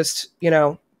instead of just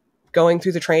going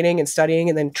through the training and studying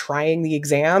and then trying the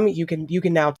exam, you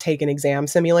can now take an exam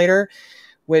simulator,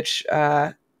 which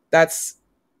that's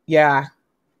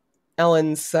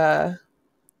Ellen's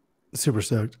super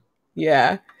stoked.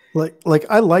 Yeah. Like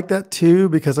I like that too,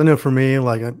 because I know for me,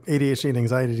 like ADHD and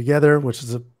anxiety together, which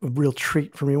is a real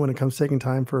treat for me when it comes to taking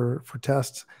time for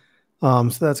tests. So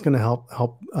that's going to help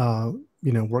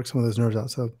work some of those nerves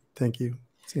out. So thank you.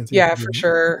 Yeah, for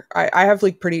sure. I have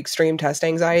like pretty extreme test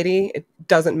anxiety. It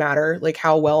doesn't matter like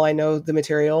how well I know the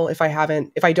material. If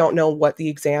I don't know what the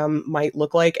exam might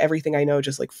look like, everything I know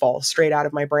just like falls straight out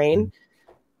of my brain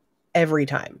every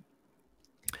time.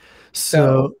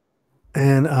 So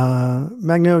and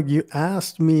Magno, you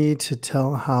asked me to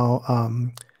tell how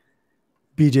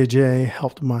BJJ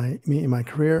helped me in my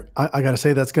career. I got to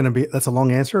say that's a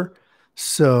long answer.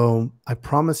 So I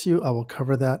promise you I will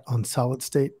cover that on Solid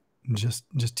State. Just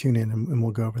tune in and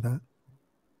we'll go over that.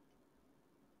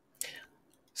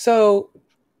 So,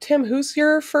 Tim, who's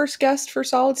your first guest for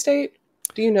Solid State?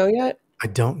 Do you know yet? I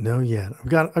don't know yet.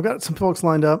 I've got some folks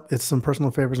lined up. It's some personal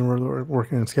favors, and we're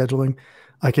working on scheduling.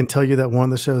 I can tell you that one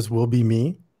of the shows will be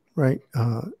me, right?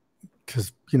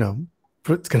 Because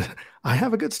I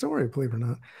have a good story, believe it or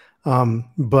not.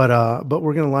 But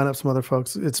we're going to line up some other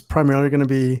folks. It's primarily going to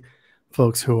be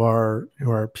folks who are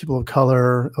people of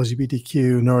color,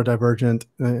 LGBTQ, neurodivergent,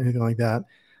 anything like that.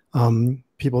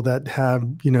 people that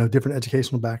have, different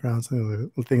educational backgrounds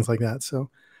and things like that. So,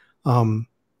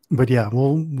 but yeah,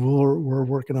 we're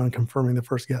working on confirming the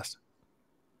first guest.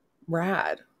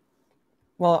 Rad.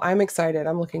 Well, I'm excited.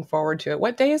 I'm looking forward to it.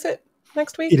 What day is it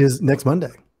next week? It is next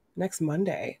Monday. Next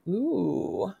Monday.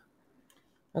 Ooh.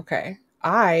 Okay.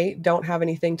 I don't have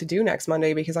anything to do next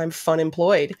Monday because I'm fun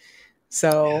employed.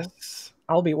 So Yes.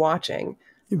 I'll be watching.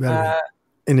 You better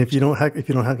be. And if you don't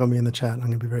heckle me in the chat, I'm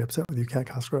gonna be very upset with you, Cat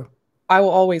Cosgrove. I will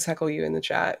always heckle you in the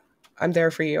chat. I'm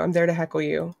there for you. I'm there to heckle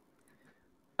you.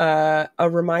 A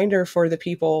reminder for the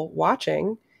people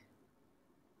watching,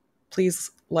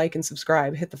 please like and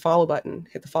subscribe. Hit the follow button.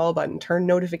 Hit the follow button. Turn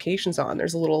notifications on.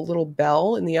 There's a little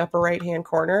bell in the upper right-hand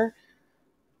corner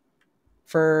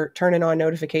for turning on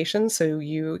notifications, so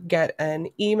you get an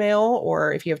email,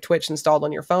 or if you have Twitch installed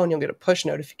on your phone, you'll get a push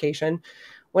notification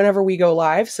whenever we go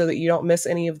live, so that you don't miss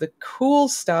any of the cool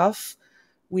stuff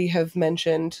we have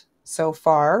mentioned so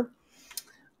far.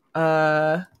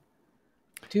 Do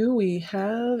we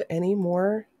have any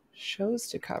more shows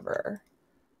to cover?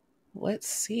 Let's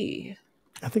see.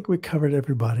 I think we covered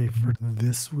everybody for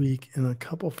this week and a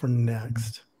couple for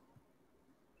next.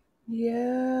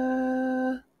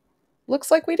 Yeah.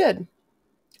 Looks like we did.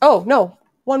 Oh, no.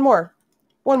 One more.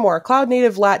 Cloud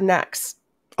Native Latinx.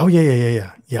 Oh,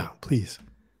 yeah. Yeah, please.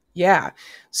 Yeah.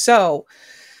 So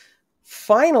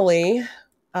finally,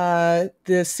 the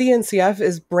CNCF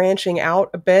is branching out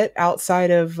a bit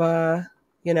outside of,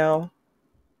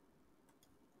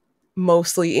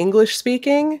 mostly English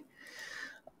speaking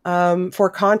for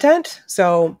content.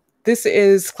 So this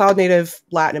is Cloud Native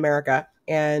Latin America,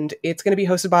 and it's going to be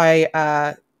hosted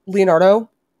by Leonardo,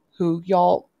 who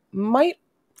y'all you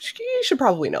should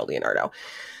probably know Leonardo.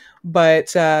 But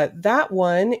that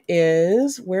one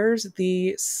is, where's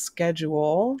the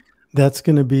schedule? That's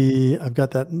going to be, I've got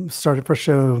that started for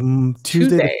show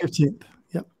Tuesday the 15th.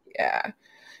 Yep.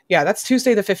 Yeah, that's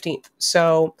Tuesday the 15th.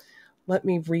 So let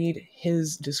me read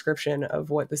his description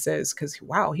of what this is, because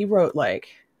wow, he wrote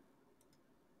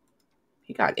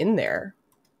he got in there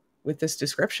with this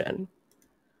description.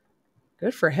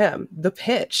 Good for him. The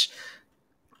pitch.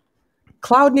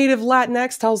 Cloud Native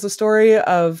Latinx tells the story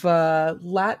of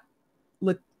Latinxes?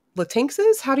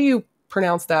 How do you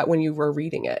pronounce that when you were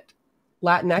reading it?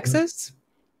 Latinxes?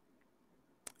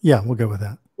 Yeah, we'll go with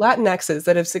that. Latinxes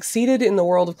that have succeeded in the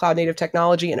world of cloud native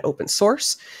technology and open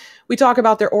source. We talk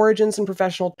about their origins and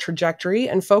professional trajectory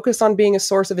and focus on being a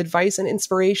source of advice and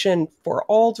inspiration for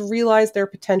all to realize their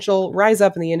potential, rise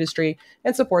up in the industry,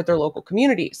 and support their local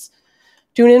communities.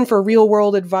 Tune in for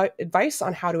real-world advice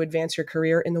on how to advance your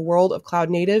career in the world of cloud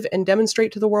native and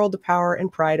demonstrate to the world the power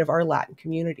and pride of our Latin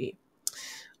community.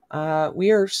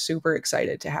 We are super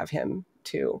excited to have him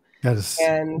too. That is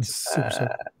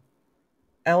super.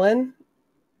 Ellen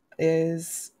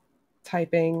is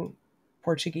typing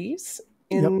Portuguese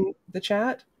in the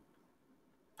chat.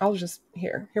 I'll just,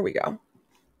 here we go.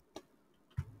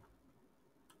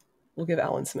 We'll give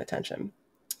Ellen some attention.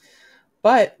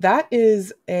 But that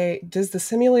is does the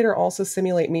simulator also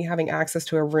simulate me having access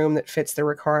to a room that fits the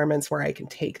requirements where I can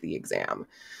take the exam?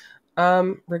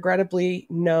 Regrettably,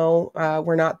 no,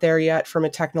 we're not there yet from a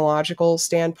technological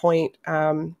standpoint.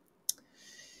 And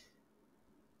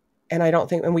I don't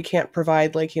think, and we can't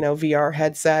provide VR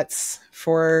headsets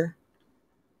for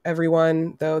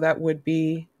everyone, though that would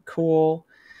be cool.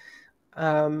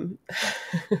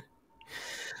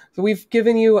 So we've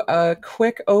given you a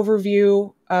quick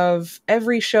overview of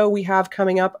every show we have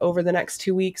coming up over the next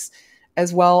 2 weeks,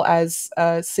 as well as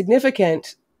a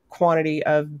significant quantity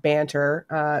of banter.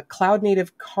 Cloud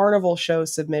Native Carnival show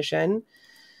submission.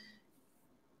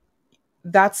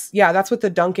 That's what the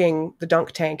dunk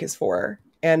tank is for,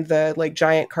 and the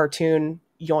giant cartoon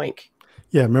yoink.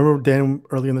 Yeah, remember Dan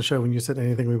early in the show when you said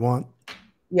anything we want?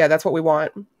 Yeah, that's what we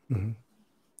want. Mm-hmm.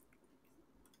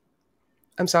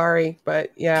 I'm sorry,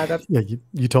 but yeah, that's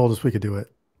you told us we could do it.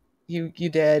 You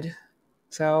did.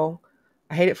 So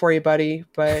I hate it for you, buddy,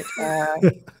 but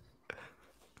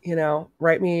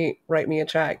write me a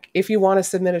check. If you want to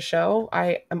submit a show,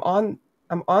 I'm on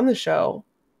the show.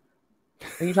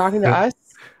 Are you talking to us?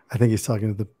 I think he's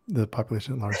talking to the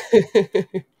population at large.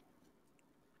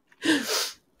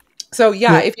 So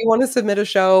yeah, if you want to submit a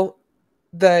show,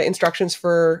 the instructions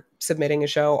for submitting a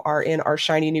show are in our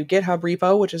shiny new GitHub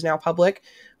repo, which is now public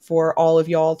for all of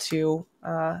y'all to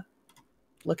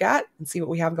look at and see what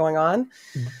we have going on.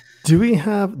 Do we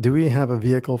have a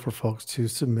vehicle for folks to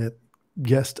submit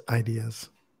guest ideas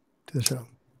to the show?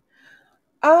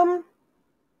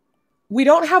 We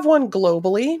don't have one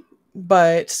globally,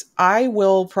 but I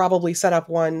will probably set up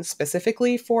one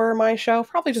specifically for my show,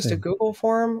 probably just a Google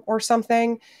form or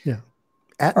something. Yeah.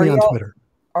 At me on Twitter.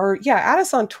 Or yeah, add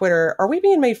us on Twitter. Are we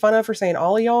being made fun of for saying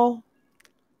all of y'all?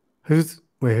 Wait,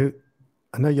 who?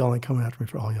 I know y'all ain't coming after me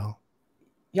for all y'all.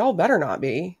 Y'all better not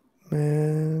be.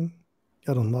 Man,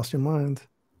 y'all done lost your mind.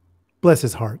 Bless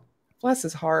his heart. Bless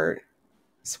his heart.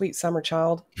 Sweet summer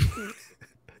child.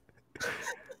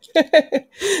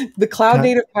 The Cloud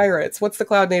Native Pirates. What's the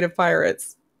Cloud Native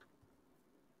Pirates?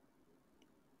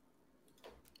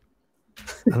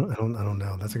 I don't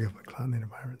know. That's a good one. Cloud Native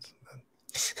Pirates.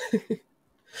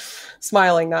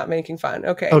 Smiling, not making fun.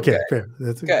 Okay. Okay, Good. fair.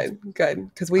 That's Good.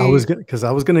 Because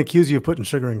I was gonna accuse you of putting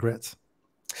sugar in grits.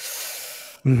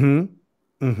 Mm-hmm.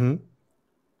 Mm-hmm.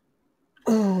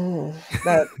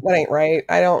 That ain't right.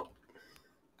 I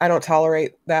don't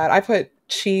tolerate that. I put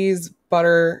cheese,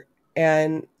 butter,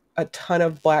 and a ton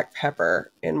of black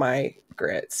pepper in my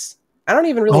grits. I don't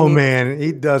even really Oh need. man,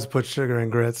 he does put sugar in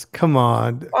grits. Come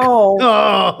on. Oh,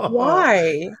 Oh.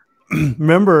 why?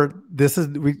 Remember, this is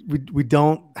we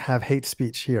don't have hate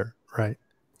speech here, right?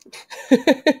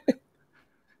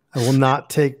 I will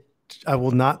not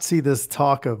see this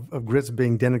talk of grits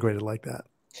being denigrated like that.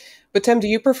 But Tim, do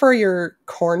you prefer your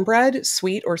cornbread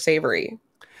sweet or savory?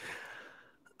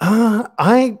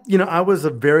 I was a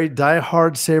very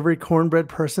diehard savory cornbread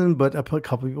person, but a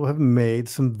couple people have made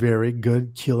some very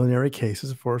good culinary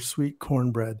cases for sweet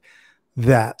cornbread.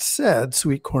 That said,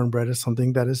 sweet cornbread is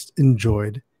something that is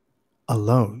enjoyed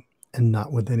alone and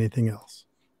not with anything else.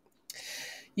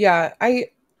 Yeah,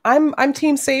 I'm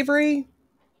team savory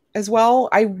as well.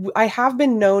 I have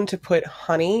been known to put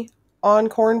honey on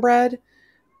cornbread,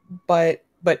 but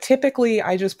typically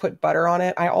I just put butter on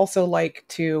it. I also like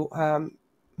to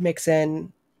mix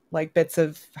in like bits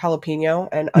of jalapeno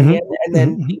and onion and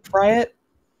then deep fry it.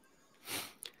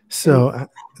 So,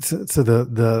 so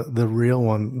the real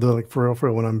one, the like for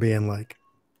real when I'm being like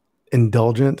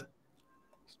indulgent,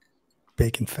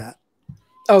 bacon fat.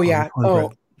 Oh yeah.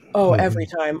 Cornbread. Oh, every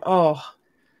time. Oh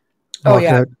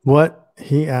yeah. Walker, what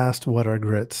he asked, what are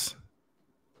grits?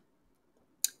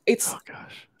 It's Oh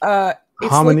gosh.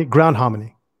 it's Hominy, like, ground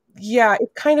hominy. yeah,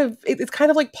 it's kind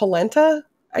of like polenta,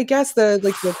 I guess,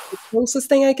 the closest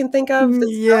thing I can think of.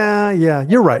 Yeah.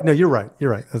 You're right. No, you're right.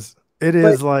 You're right. It But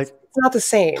is like it's not the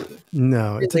same,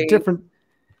 no, really.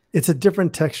 it's a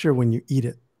different texture when you eat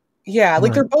it. Yeah, like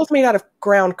Right. they're both made out of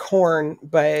ground corn,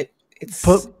 but it's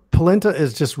Polenta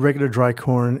is just regular dry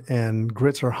corn, and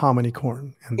grits are hominy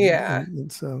corn, yeah. and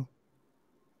so.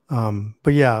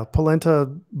 But yeah,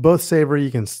 polenta, both savory.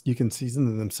 You can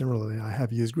season them similarly. I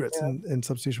have used grits Yeah. in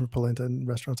substitution for polenta in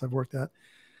restaurants I've worked at.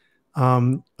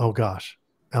 Oh gosh,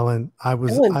 Ellen,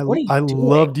 Ellen, what are you I doing?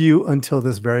 loved you until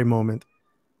this very moment,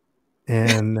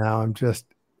 and now I'm just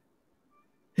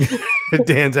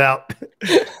Dan's out.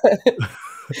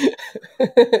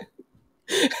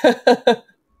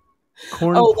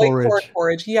 Corn Like corn porridge.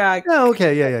 porridge. Yeah. Yeah,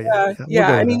 okay, yeah. We'll Yeah.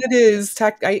 go I with mean, that. it is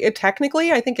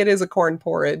technically, I think it is a corn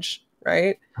porridge,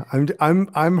 right?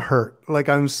 I'm hurt. Like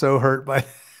I'm so hurt by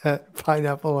that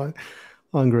pineapple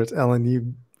on grits.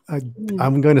 Ellen, Mm.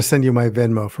 I'm going to send you my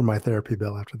Venmo for my therapy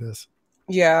bill after this.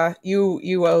 Yeah, you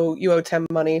owe Tim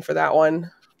money for that one,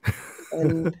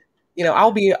 and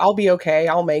I'll be okay.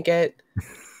 I'll make it.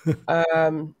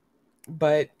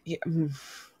 But yeah,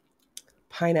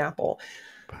 pineapple.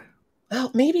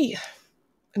 Well, maybe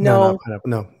No, not no, pineapple.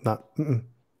 No, not.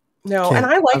 no. And Can't.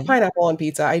 I like pineapple on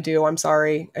pizza. I do. I'm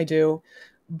sorry, I do.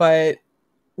 But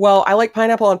well, I like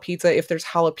pineapple on pizza if there's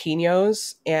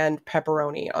jalapenos and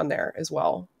pepperoni on there as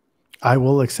well. I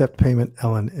will accept payment,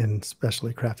 Ellen, in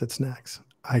specially crafted snacks.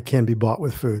 I can be bought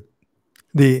with food.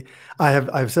 The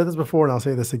I've said this before, and I'll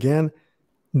say this again.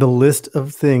 The list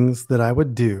of things that I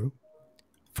would do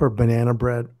for banana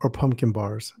bread or pumpkin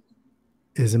bars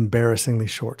is embarrassingly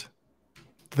short.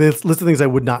 This list of things I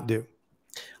would not do.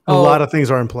 A Oh, lot of things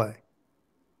are in play.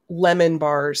 lemon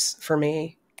bars for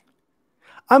me.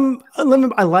 I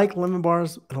like lemon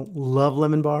bars. I don't love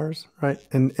lemon bars, right?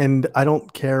 And I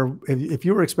don't care if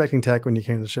you were expecting tech when you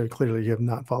came to the show. Clearly, you have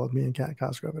not followed me in Cat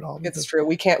Cosgrove at all. It's Because true.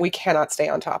 We cannot stay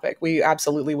on topic. We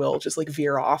absolutely will just like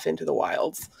veer off into the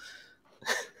wilds.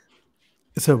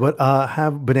 so, but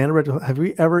have banana bread? Have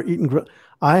we ever eaten?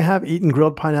 I have eaten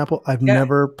grilled pineapple. I've Yeah.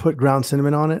 never put ground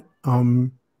cinnamon on it. Let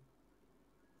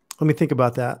me think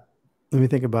about that. Let me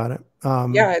think about it.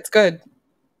 Yeah, it's good.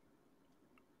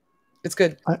 It's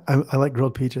good. I like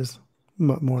grilled peaches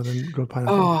more than grilled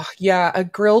pineapple. Oh, yeah, a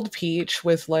grilled peach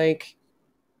with like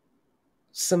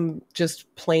some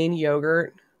just plain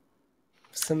yogurt,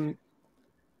 some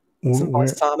Where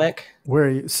balsamic. where are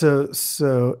you?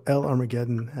 So El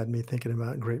Armageddon had me thinking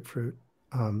about grapefruit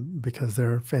because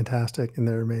they're fantastic and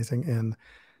they're amazing. And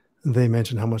they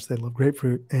mentioned how much they love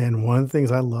grapefruit. And one of the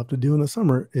things I love to do in the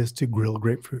summer is to grill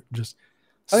grapefruit. Just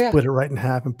Oh yeah. split it right in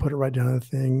half and put it right down on the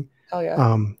thing. Hell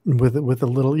yeah. With a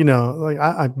little, like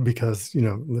I because live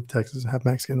in Texas, half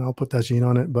Mexican, I'll put tagine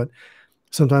on it, but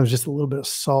sometimes just a little bit of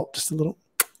salt, just a little.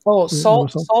 Oh, More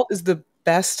salt. salt. Salt is the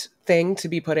best thing to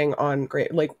be putting on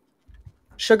grape. Like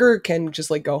sugar can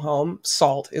just like go home.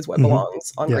 Salt is what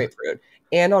belongs on Yeah. grapefruit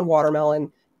and on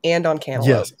watermelon and on cantaloupe.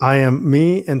 Yes, I am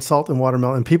me and salt and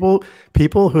watermelon. People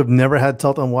who have never had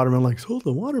salt on watermelon, like salt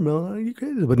on watermelon, are you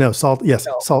crazy? But no, salt. Yes,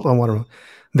 No, salt on watermelon.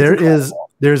 it's incredible.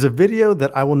 There's a video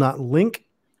that I will not link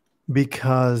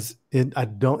because it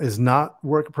is not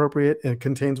work appropriate and it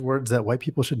contains words that white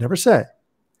people should never say.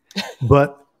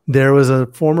 But there was a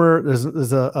former there's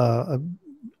a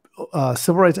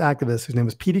civil rights activist whose name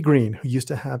was Petey Green, who used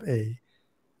to have a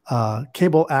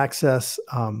cable access,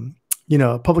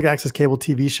 public access cable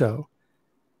TV show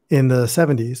in the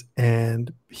 70s.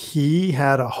 And he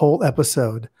had a whole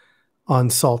episode on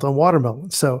salt on watermelon.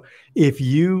 So if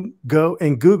you go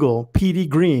and Google Petey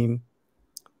Green,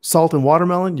 salt and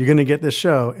watermelon, you're going to get this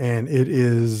show. And it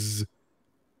is,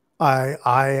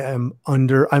 I'm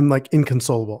like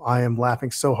inconsolable. I am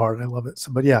laughing so hard. I love it.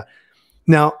 So, but yeah,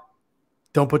 now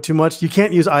don't put too much. You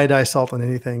can't use iodized salt on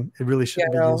anything. It really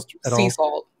shouldn't be used at Sea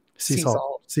all.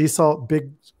 salt. Sea salt,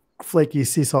 big flaky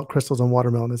sea salt crystals on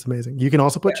watermelon is amazing. You can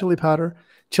also put chili powder,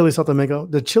 chili salt and mango.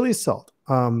 The chili salt,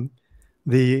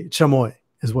 the chamoy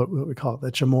is what we call it.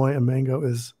 The chamoy and mango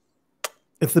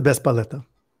it's the best paleta.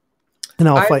 And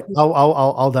I'll fight.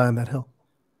 I'll die on that hill.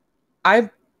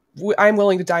 I'm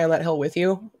willing to die on that hill with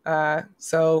you.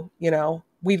 So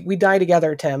we die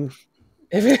together, Tim.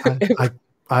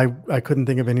 I couldn't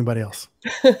think of anybody else.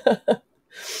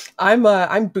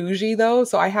 I'm bougie though,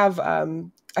 so I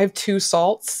have two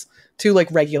salts, two like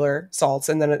regular salts,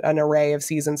 and then an array of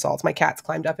seasoned salts. My cat's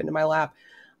climbed up into my lap.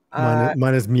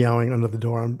 Mine is meowing under the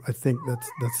door. I think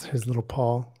that's his little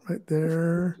paw right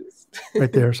there,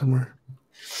 right there somewhere.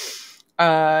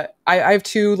 I have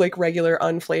two like regular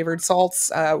unflavored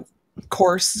salts,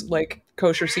 coarse like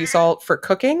kosher sea salt for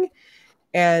cooking.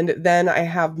 And then I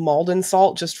have Malden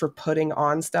salt just for putting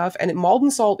on stuff. And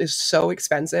Malden salt is so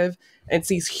expensive. And it's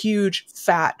these huge,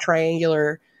 fat,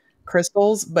 triangular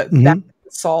crystals. But that's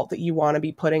the salt that you want to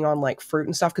be putting on like fruit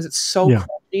and stuff because it's so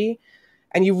crunchy.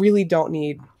 And you really don't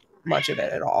need much of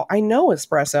it at all. I know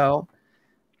espresso.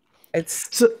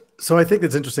 It's so I think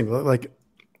it's interesting. Like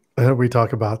we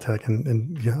talk about tech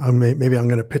and maybe I'm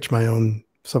going to pitch my own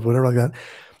stuff, whatever like that.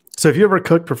 So if you ever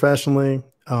cook professionally,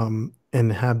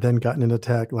 and have then gotten into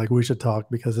tech, like we should talk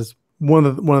because it's one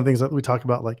of the things that we talk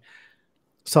about, like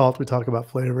salt, we talk about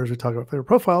flavors, we talk about flavor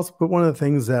profiles, but one of the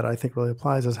things that I think really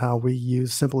applies is how we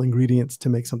use simple ingredients to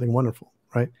make something wonderful,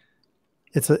 right?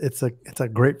 It's a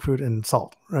grapefruit and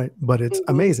salt, right? But it's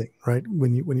amazing, right?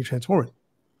 When you transform it.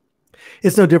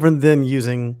 It's no different than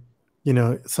using,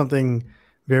 something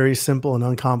very simple and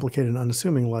uncomplicated and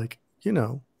unassuming, like,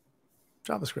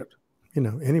 JavaScript.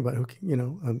 Anybody who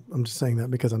can, I'm just saying that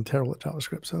because I'm terrible at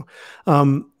JavaScript. So,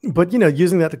 but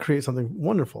using that to create something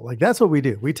wonderful, like that's what we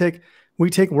do. We take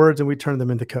words and we turn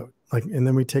them into code, and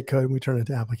then we take code and we turn it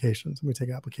into applications, and we take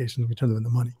applications and we turn them into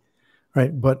money,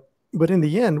 right? But in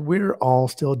the end, we're all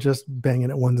still just banging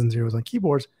at ones and zeros on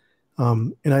keyboards,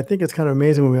 and I think it's kind of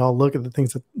amazing when we all look at the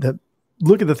things that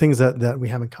we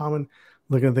have in common,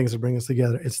 look at the things that bring us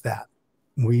together. It's that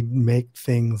we make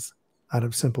things out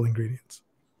of simple ingredients.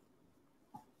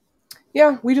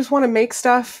 Yeah, we just want to make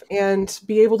stuff and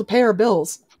be able to pay our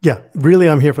bills. Yeah, really,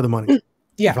 I'm here for the money.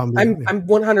 Yeah, I'm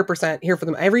 100% here for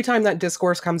them. Every time that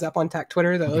discourse comes up on tech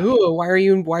Twitter, they're like, "Oh,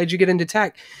 why'd you get into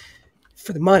tech?"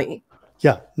 For the money.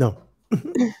 Yeah, no.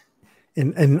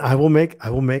 and I will make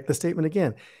the statement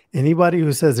again. Anybody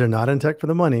who says they're not in tech for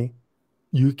the money,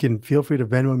 you can feel free to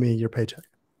Venmo me your paycheck.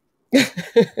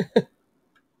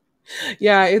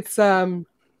 Yeah, it's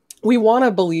we want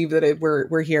to believe that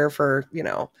we're here for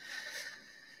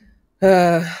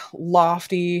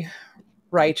lofty,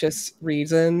 righteous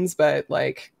reasons, but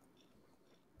like,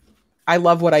 I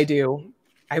love what I do.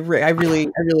 I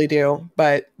really do.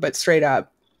 But straight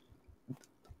up,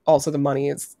 also the money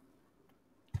is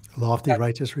lofty,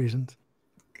 righteous reasons.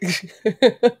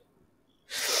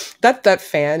 That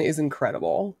fan is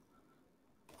incredible.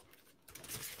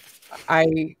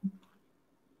 I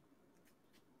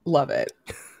love it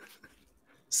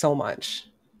so much,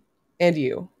 and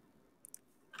you.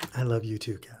 I love you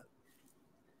too, Kat.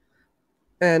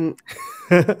 And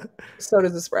so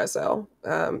does Espresso.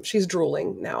 She's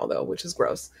drooling now, though, which is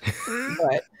gross.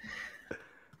 But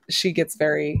she gets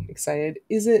very excited.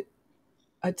 Is it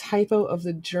a typo of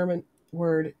the German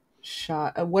word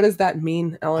Shot. What does that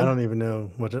mean, I Ellen? don't even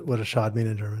know what a shod mean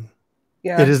in German.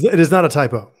 Yeah, It is not a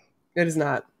typo. it is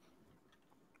not.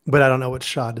 But I don't know what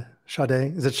shad. Shade.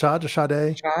 Is it shad or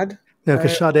shade? Shad? No,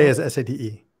 because shade is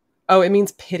SADE. Oh, it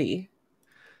means pity.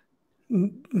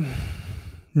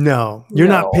 No, you're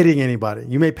not No. pitying anybody.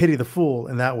 You may pity the fool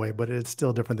in that way, but it's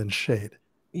still different than shade.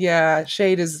 Yeah,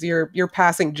 shade is you're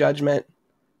passing judgment.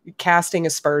 You're casting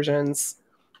aspersions.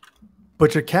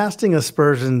 But you're casting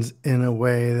aspersions in a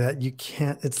way that you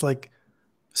can't, it's like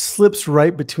slips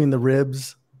right between the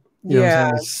ribs. You know what I'm Yeah,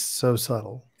 saying? It's so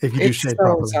subtle if you do it's shade so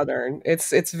properly. southern.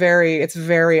 It's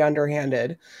very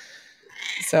underhanded.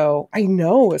 So I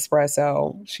know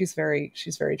Espresso. She's very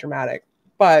dramatic.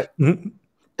 But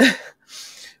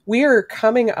we are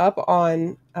coming up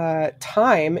on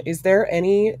time. Is there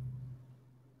anything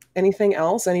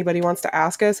else anybody wants to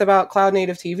ask us about Cloud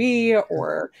Native TV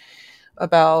or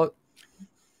about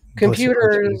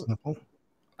computers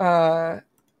or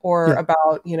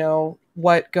about,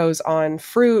 what goes on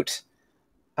fruit?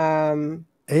 AMA,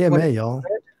 y'all.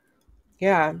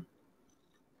 Yeah.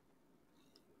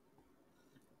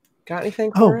 Got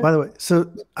anything for it? By the way, so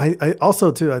I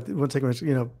also too, I want to take a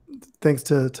minute, thanks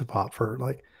to Pop for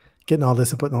like getting all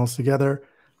this and putting all this together.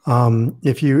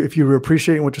 If you were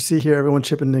appreciating what you see here, everyone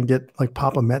chip in and get like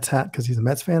Pop a Mets hat because he's a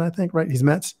Mets fan, I think, right? He's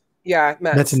Mets. Yeah,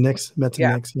 Mets and Knicks.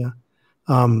 Yeah. Yeah.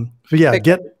 So yeah,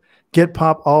 get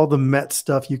Pop all the Mets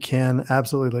stuff you can.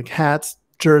 Absolutely, like hats,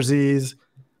 jerseys,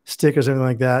 stickers, everything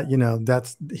like that.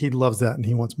 He loves that and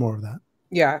he wants more of that.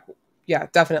 Yeah,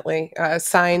 definitely.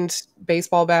 Signed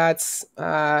baseball bats.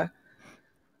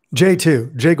 Jay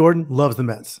too. Jay Gordon loves the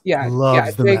Mets.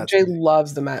 Loves the Mets. Jay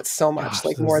loves the Mets so much,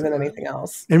 more than anything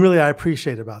else. And really, I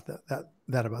appreciate about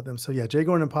that about them. So yeah, Jay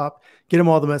Gordon and Pop, get them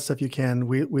all the Mets stuff you can.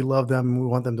 We love them. We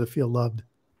want them to feel loved.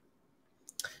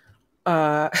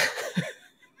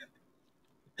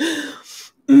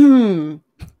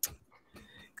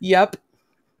 Yep.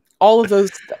 All of those.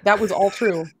 That was all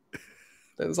true.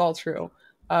 That was all true.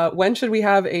 When should we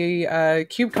have a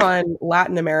KubeCon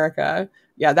Latin America?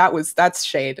 Yeah, that's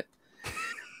shade.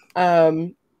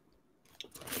 So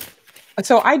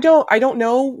I don't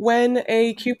know when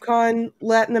a KubeCon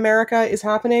Latin America is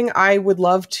happening. I would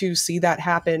love to see that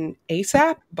happen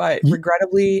ASAP, but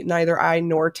regrettably, neither I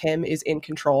nor Tim is in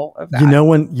control of that. You know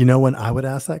when I would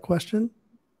ask that question?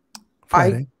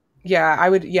 Friday. I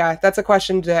would. Yeah, that's a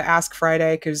question to ask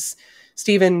Friday because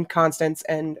Stephen, Constance,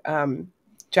 and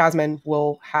Jasmine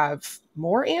will have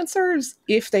more answers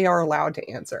if they are allowed to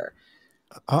answer.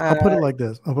 I'll put it like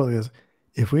this.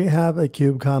 If we have a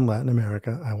KubeCon Latin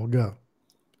America, I will go.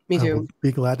 Me too. I will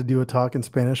be glad to do a talk in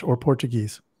Spanish or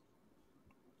Portuguese.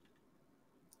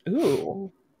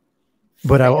 Ooh.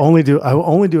 But I will only do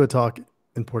a talk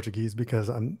in Portuguese because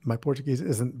my Portuguese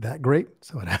isn't that great,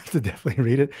 so I'd have to definitely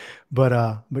read it. But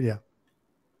yeah.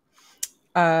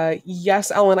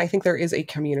 Yes, Ellen, I think there is a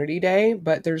community day,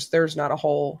 but there's not a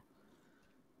whole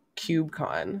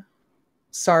KubeCon.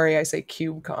 Sorry, I say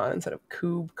KubeCon instead of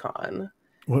KubeCon.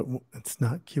 What? It's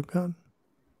not KubeCon?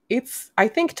 I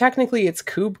think technically it's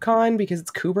KubeCon because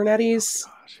it's Kubernetes.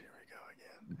 Oh gosh, here we go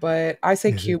again. But I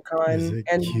say KubeCon. Is it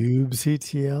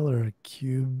kubectl or a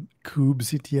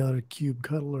kubectl or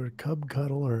kubectl or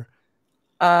kubectl or?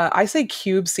 I say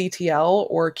kubectl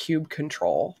or kube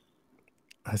control.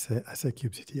 I say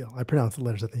kubectl. I pronounce the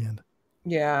letters at the end.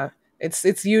 Yeah,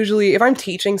 it's usually if I'm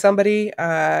teaching somebody,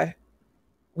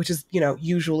 which is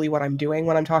usually what I'm doing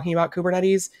when I'm talking about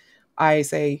Kubernetes, I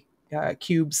say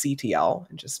kubectl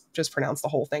and just pronounce the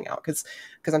whole thing out because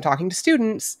I'm talking to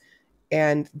students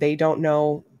and they don't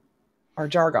know our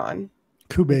jargon.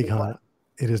 KubeCon.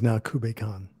 It is now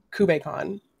KubeCon.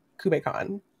 KubeCon.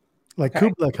 Like okay.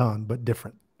 Kubla Khan, but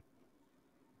different.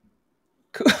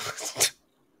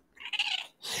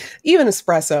 Even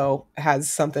Espresso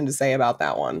has something to say about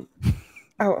that one.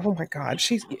 Oh my God,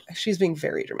 she's being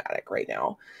very dramatic right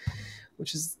now,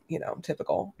 which is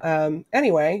typical.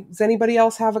 Anyway, does anybody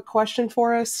else have a question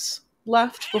for us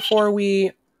left before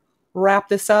we wrap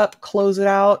this up, close it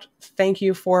out? Thank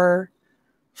you for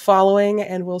following,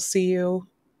 and we'll see you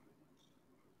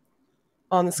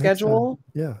on the schedule.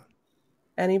 Yeah.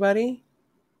 Anybody?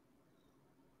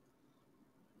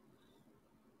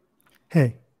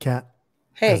 Hey, Kat.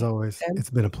 Hey, as always, Tim. It's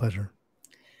been a pleasure.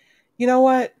 You know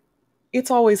what?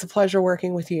 It's always a pleasure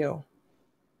working with you.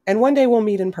 And one day we'll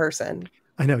meet in person.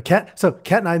 I know. Kat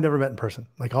and I never met in person.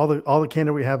 Like all the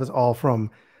candor we have is all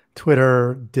from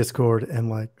Twitter, Discord, and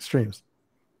like streams.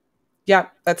 Yeah,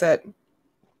 that's it.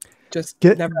 Just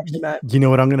never actually met. You know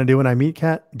what I'm going to do when I meet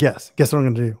Kat? Guess what I'm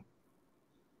going to do?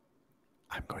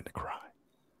 I'm going to cry.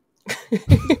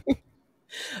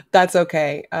 That's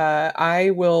okay.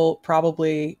 I will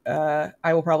probably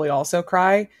also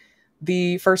cry.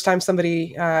 The first time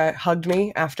somebody hugged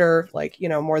me after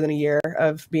more than a year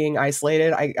of being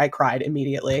isolated, I cried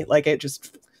immediately. Like it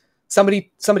just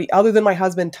somebody other than my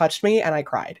husband touched me and I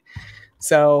cried.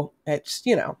 So it's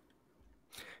I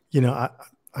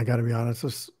got to be honest.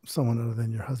 If someone other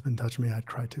than your husband touched me, I'd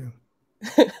cry too.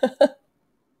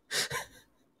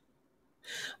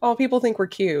 Oh, people think we're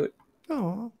cute.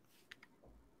 Oh,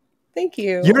 thank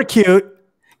you. You're cute.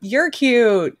 You're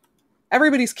cute.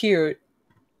 Everybody's cute.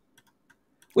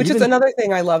 Which is another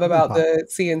thing I love about the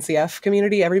CNCF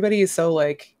community. Everybody is so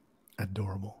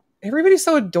adorable. Everybody's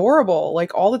so adorable,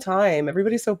 like all the time.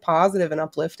 Everybody's so positive and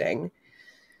uplifting.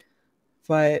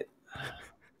 But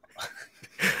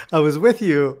I was with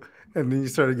you, and then you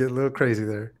started getting a little crazy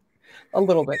there. A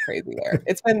little bit crazy there.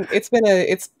 It's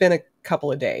been a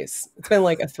couple of days. It's been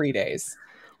like 3 days.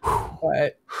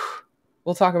 But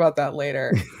we'll talk about that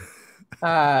later.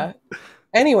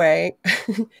 Anyway,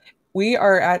 we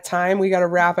are at time. We got to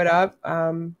wrap it up.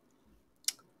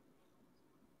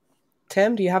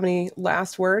 Tim, do you have any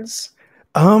last words?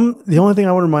 The only thing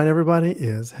I want to remind everybody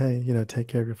is, hey, take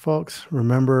care of your folks.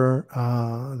 Remember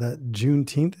that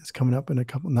Juneteenth is coming up in a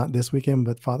couple, not this weekend,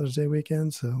 but Father's Day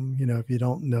weekend. So, if you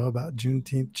don't know about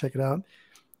Juneteenth, check it out.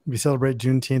 If you celebrate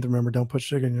Juneteenth, remember, don't put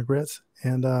sugar in your grits.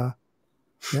 And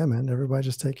yeah, man, everybody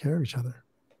just take care of each other.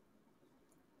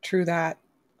 True that.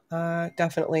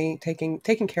 Definitely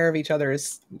taking care of each other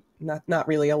is not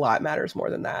really a lot matters more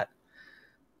than that.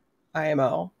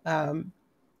 IMO.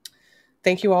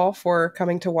 Thank you all for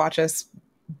coming to watch us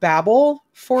babble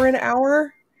for an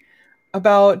hour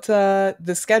about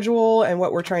the schedule and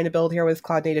what we're trying to build here with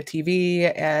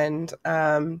CloudNativeTV and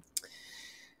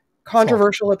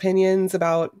controversial opinions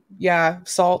about,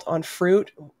 salt on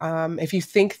fruit. If you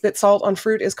think that salt on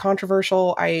fruit is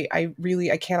controversial, I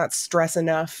cannot stress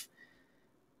enough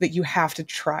that you have to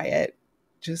try it.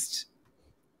 Just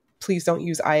please don't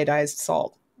use iodized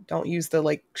salt. Don't use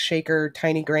the shaker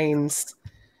tiny grains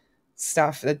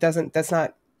stuff. That's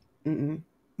not. In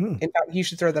fact, you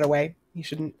should throw that away. You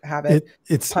shouldn't have it.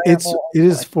 It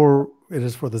is for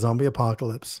the zombie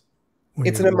apocalypse.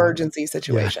 It's an emergency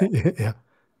situation. Yeah.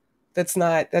 That's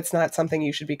not something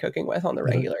you should be cooking with on the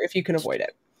regular if you can avoid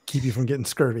it. Keep you from getting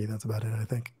scurvy. That's about it, I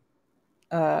think.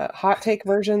 Hot take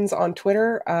versions on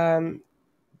Twitter.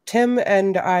 Tim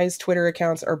and I's Twitter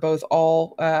accounts are both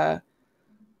all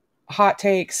hot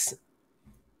takes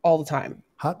all the time.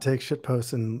 Hot takes, shit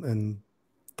posts, and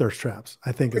thirst traps.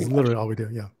 I think is literally all we do.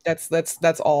 Yeah.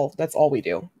 That's all we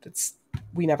do.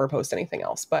 We never post anything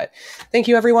else. But thank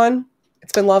you, everyone.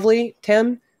 It's been lovely.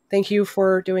 Tim, thank you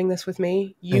for doing this with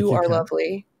me. You are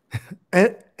lovely.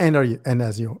 and are you? And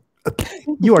as you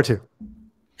are too.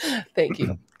 Thank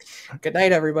you. Good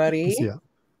night, everybody. See ya.